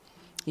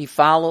 You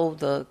follow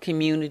the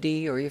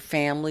community or your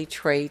family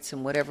traits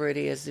and whatever it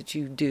is that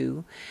you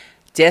do.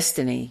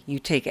 Destiny, you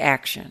take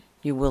action.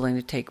 You're willing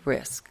to take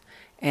risk.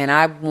 And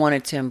I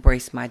wanted to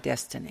embrace my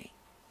destiny.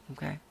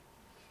 Okay?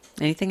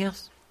 Anything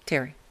else?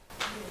 Terry?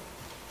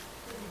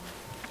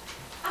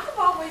 I've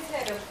always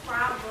had a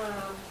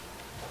problem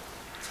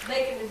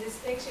making the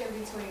distinction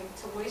between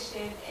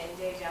tuition and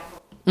deja vu.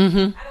 Mm-hmm.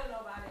 I don't know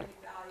about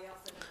anybody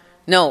else in the room.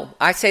 No,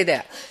 I say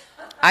that.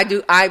 I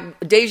do.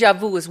 Deja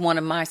vu is one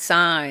of my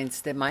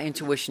signs that my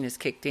intuition is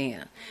kicked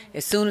in.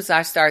 As soon as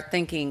I start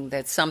thinking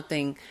that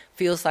something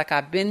feels like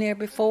I've been there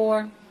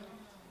before,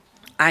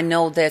 I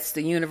know that's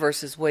the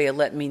universe's way of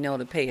letting me know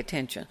to pay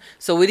attention.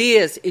 So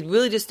it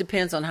really just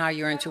depends on how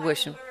your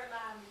intuition.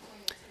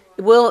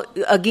 Well,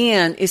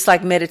 again, it's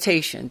like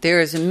meditation. There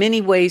is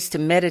many ways to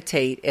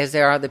meditate as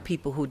there are the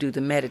people who do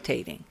the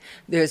meditating.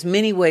 There's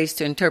many ways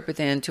to interpret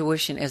the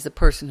intuition as the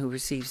person who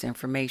receives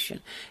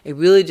information. It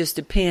really just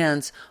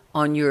depends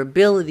on your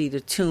ability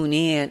to tune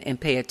in and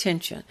pay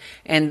attention.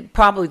 And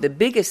probably the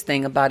biggest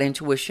thing about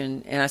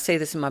intuition, and I say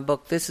this in my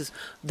book, this is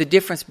the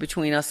difference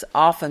between us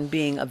often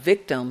being a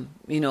victim,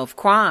 of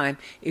crime,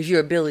 is your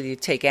ability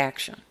to take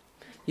action.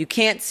 You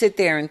can't sit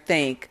there and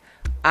think,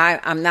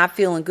 I'm not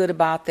feeling good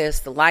about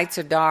this. The lights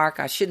are dark.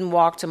 I shouldn't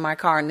walk to my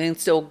car and then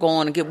still go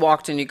on and get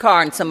walked in your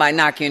car and somebody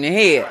knock you in the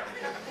head.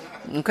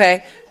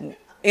 Okay?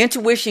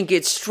 Intuition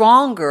gets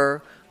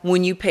stronger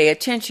when you pay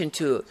attention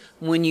to it.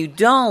 When you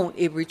don't,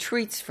 it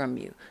retreats from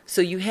you. So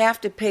you have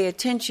to pay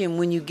attention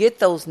when you get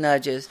those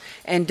nudges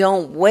and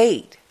don't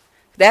wait.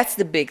 That's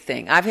the big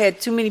thing. I've had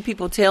too many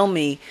people tell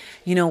me,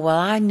 well,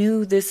 I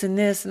knew this and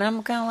this. And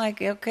I'm kind of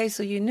like, okay,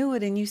 so you knew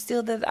it and you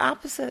still did the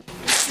opposite.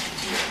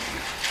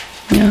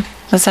 Yeah,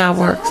 that's how it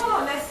works. So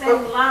on that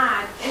same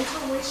line,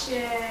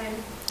 intuition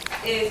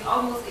is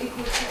almost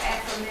equal to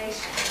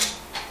affirmation.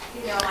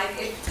 Like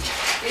if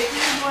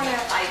you want to,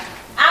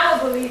 I'm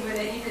a believer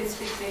that you can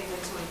speak things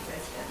into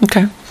existence.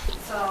 Okay.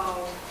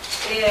 So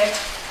if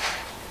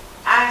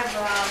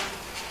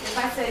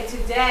I say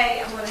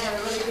today I'm going to have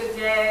a really good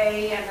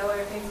day, I know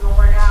everything's going to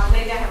work out.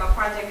 Maybe I have a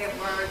project at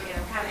work and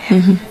I'm kind of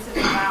apprehensive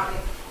about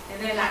it, and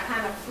then I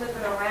kind of flip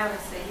it around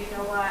and say, you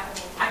know what,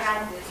 I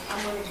got this.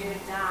 I'm going to get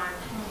it done.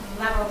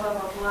 Blah, blah, blah,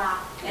 blah, blah.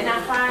 And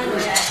I find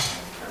that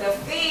the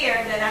fear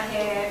that I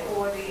had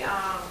or the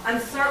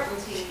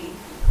uncertainty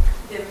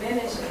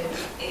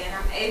diminishes, and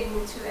I'm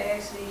able to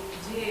actually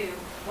do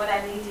what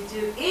I need to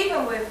do,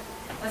 even with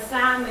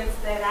assignments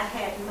that I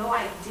had no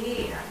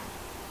idea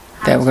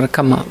That we're going to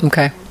come up.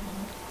 Okay.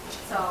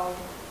 So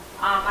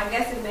I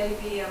guess it may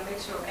be a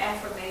mixture of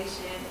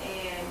affirmation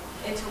and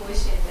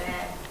intuition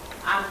that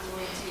I'm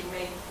going to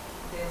make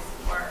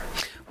this work.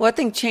 Well, I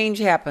think change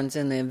happens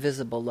in the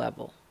invisible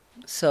level.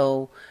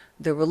 So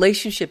the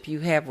relationship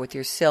you have with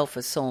yourself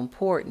is so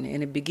important,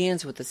 and it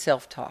begins with the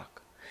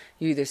self-talk.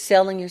 You're either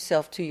selling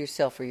yourself to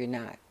yourself or you're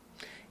not.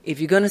 If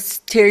you're going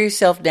to tear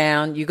yourself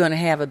down, you're going to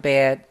have a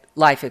bad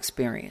life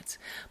experience.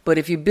 But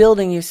if you're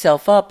building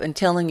yourself up and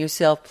telling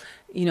yourself,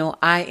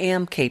 I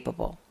am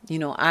capable,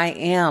 I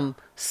am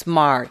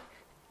smart,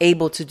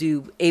 able to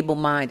do,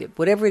 able-minded,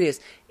 whatever it is,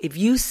 if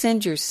you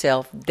send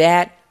yourself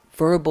that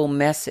verbal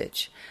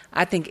message,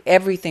 I think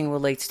everything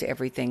relates to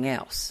everything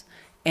else.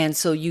 And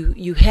so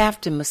you have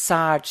to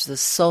massage the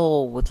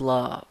soul with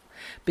love.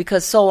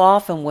 Because so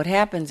often what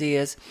happens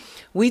is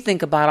we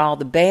think about all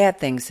the bad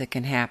things that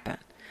can happen.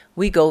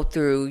 We go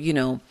through,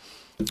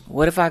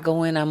 what if I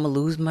go in, I'm going to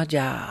lose my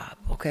job,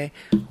 okay?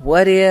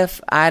 What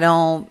if I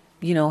don't,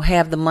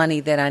 have the money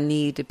that I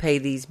need to pay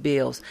these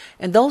bills?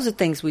 And those are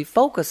things we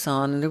focus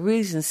on. And the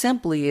reason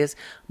simply is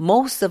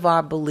most of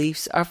our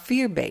beliefs are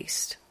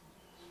fear-based.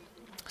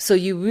 So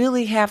you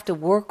really have to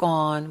work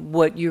on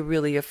what you're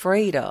really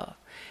afraid of.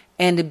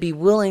 And to be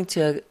willing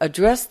to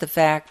address the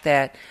fact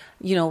that,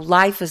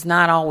 life is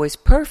not always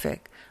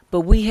perfect,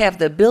 but we have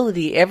the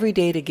ability every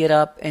day to get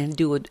up and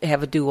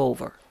have a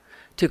do-over,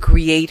 to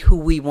create who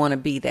we want to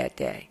be that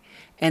day.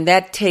 And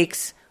that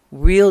takes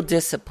real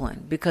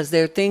discipline, because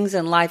there are things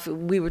in life.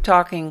 We were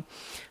talking,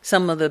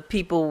 some of the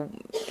people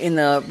in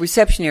the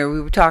reception area,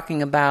 we were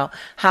talking about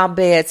how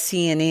bad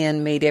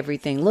CNN made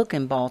everything look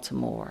in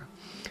Baltimore.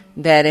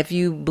 That if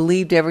you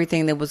believed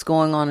everything that was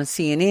going on in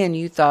CNN,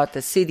 you thought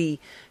the city,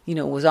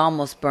 was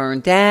almost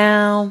burned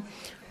down.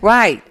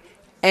 Right.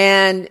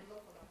 And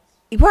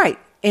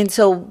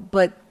so,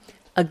 but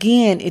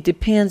again, it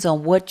depends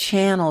on what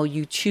channel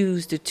you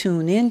choose to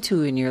tune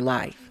into in your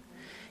life.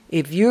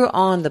 If you're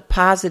on the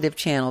positive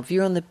channel, if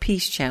you're on the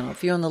peace channel,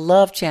 if you're on the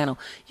love channel,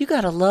 you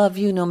got to love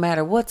you no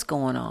matter what's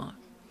going on.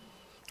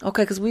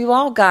 Okay, because we've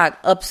all got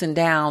ups and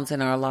downs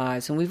in our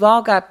lives, and we've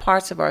all got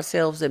parts of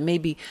ourselves that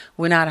maybe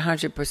we're not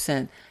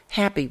 100%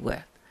 happy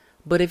with.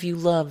 But if you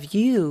love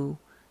you,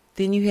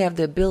 then you have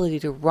the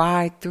ability to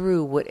ride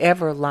through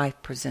whatever life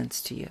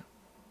presents to you.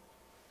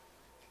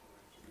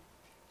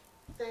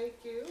 Thank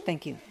you.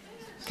 Thank you.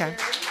 Okay.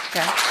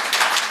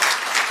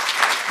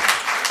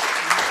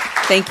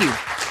 Thank you.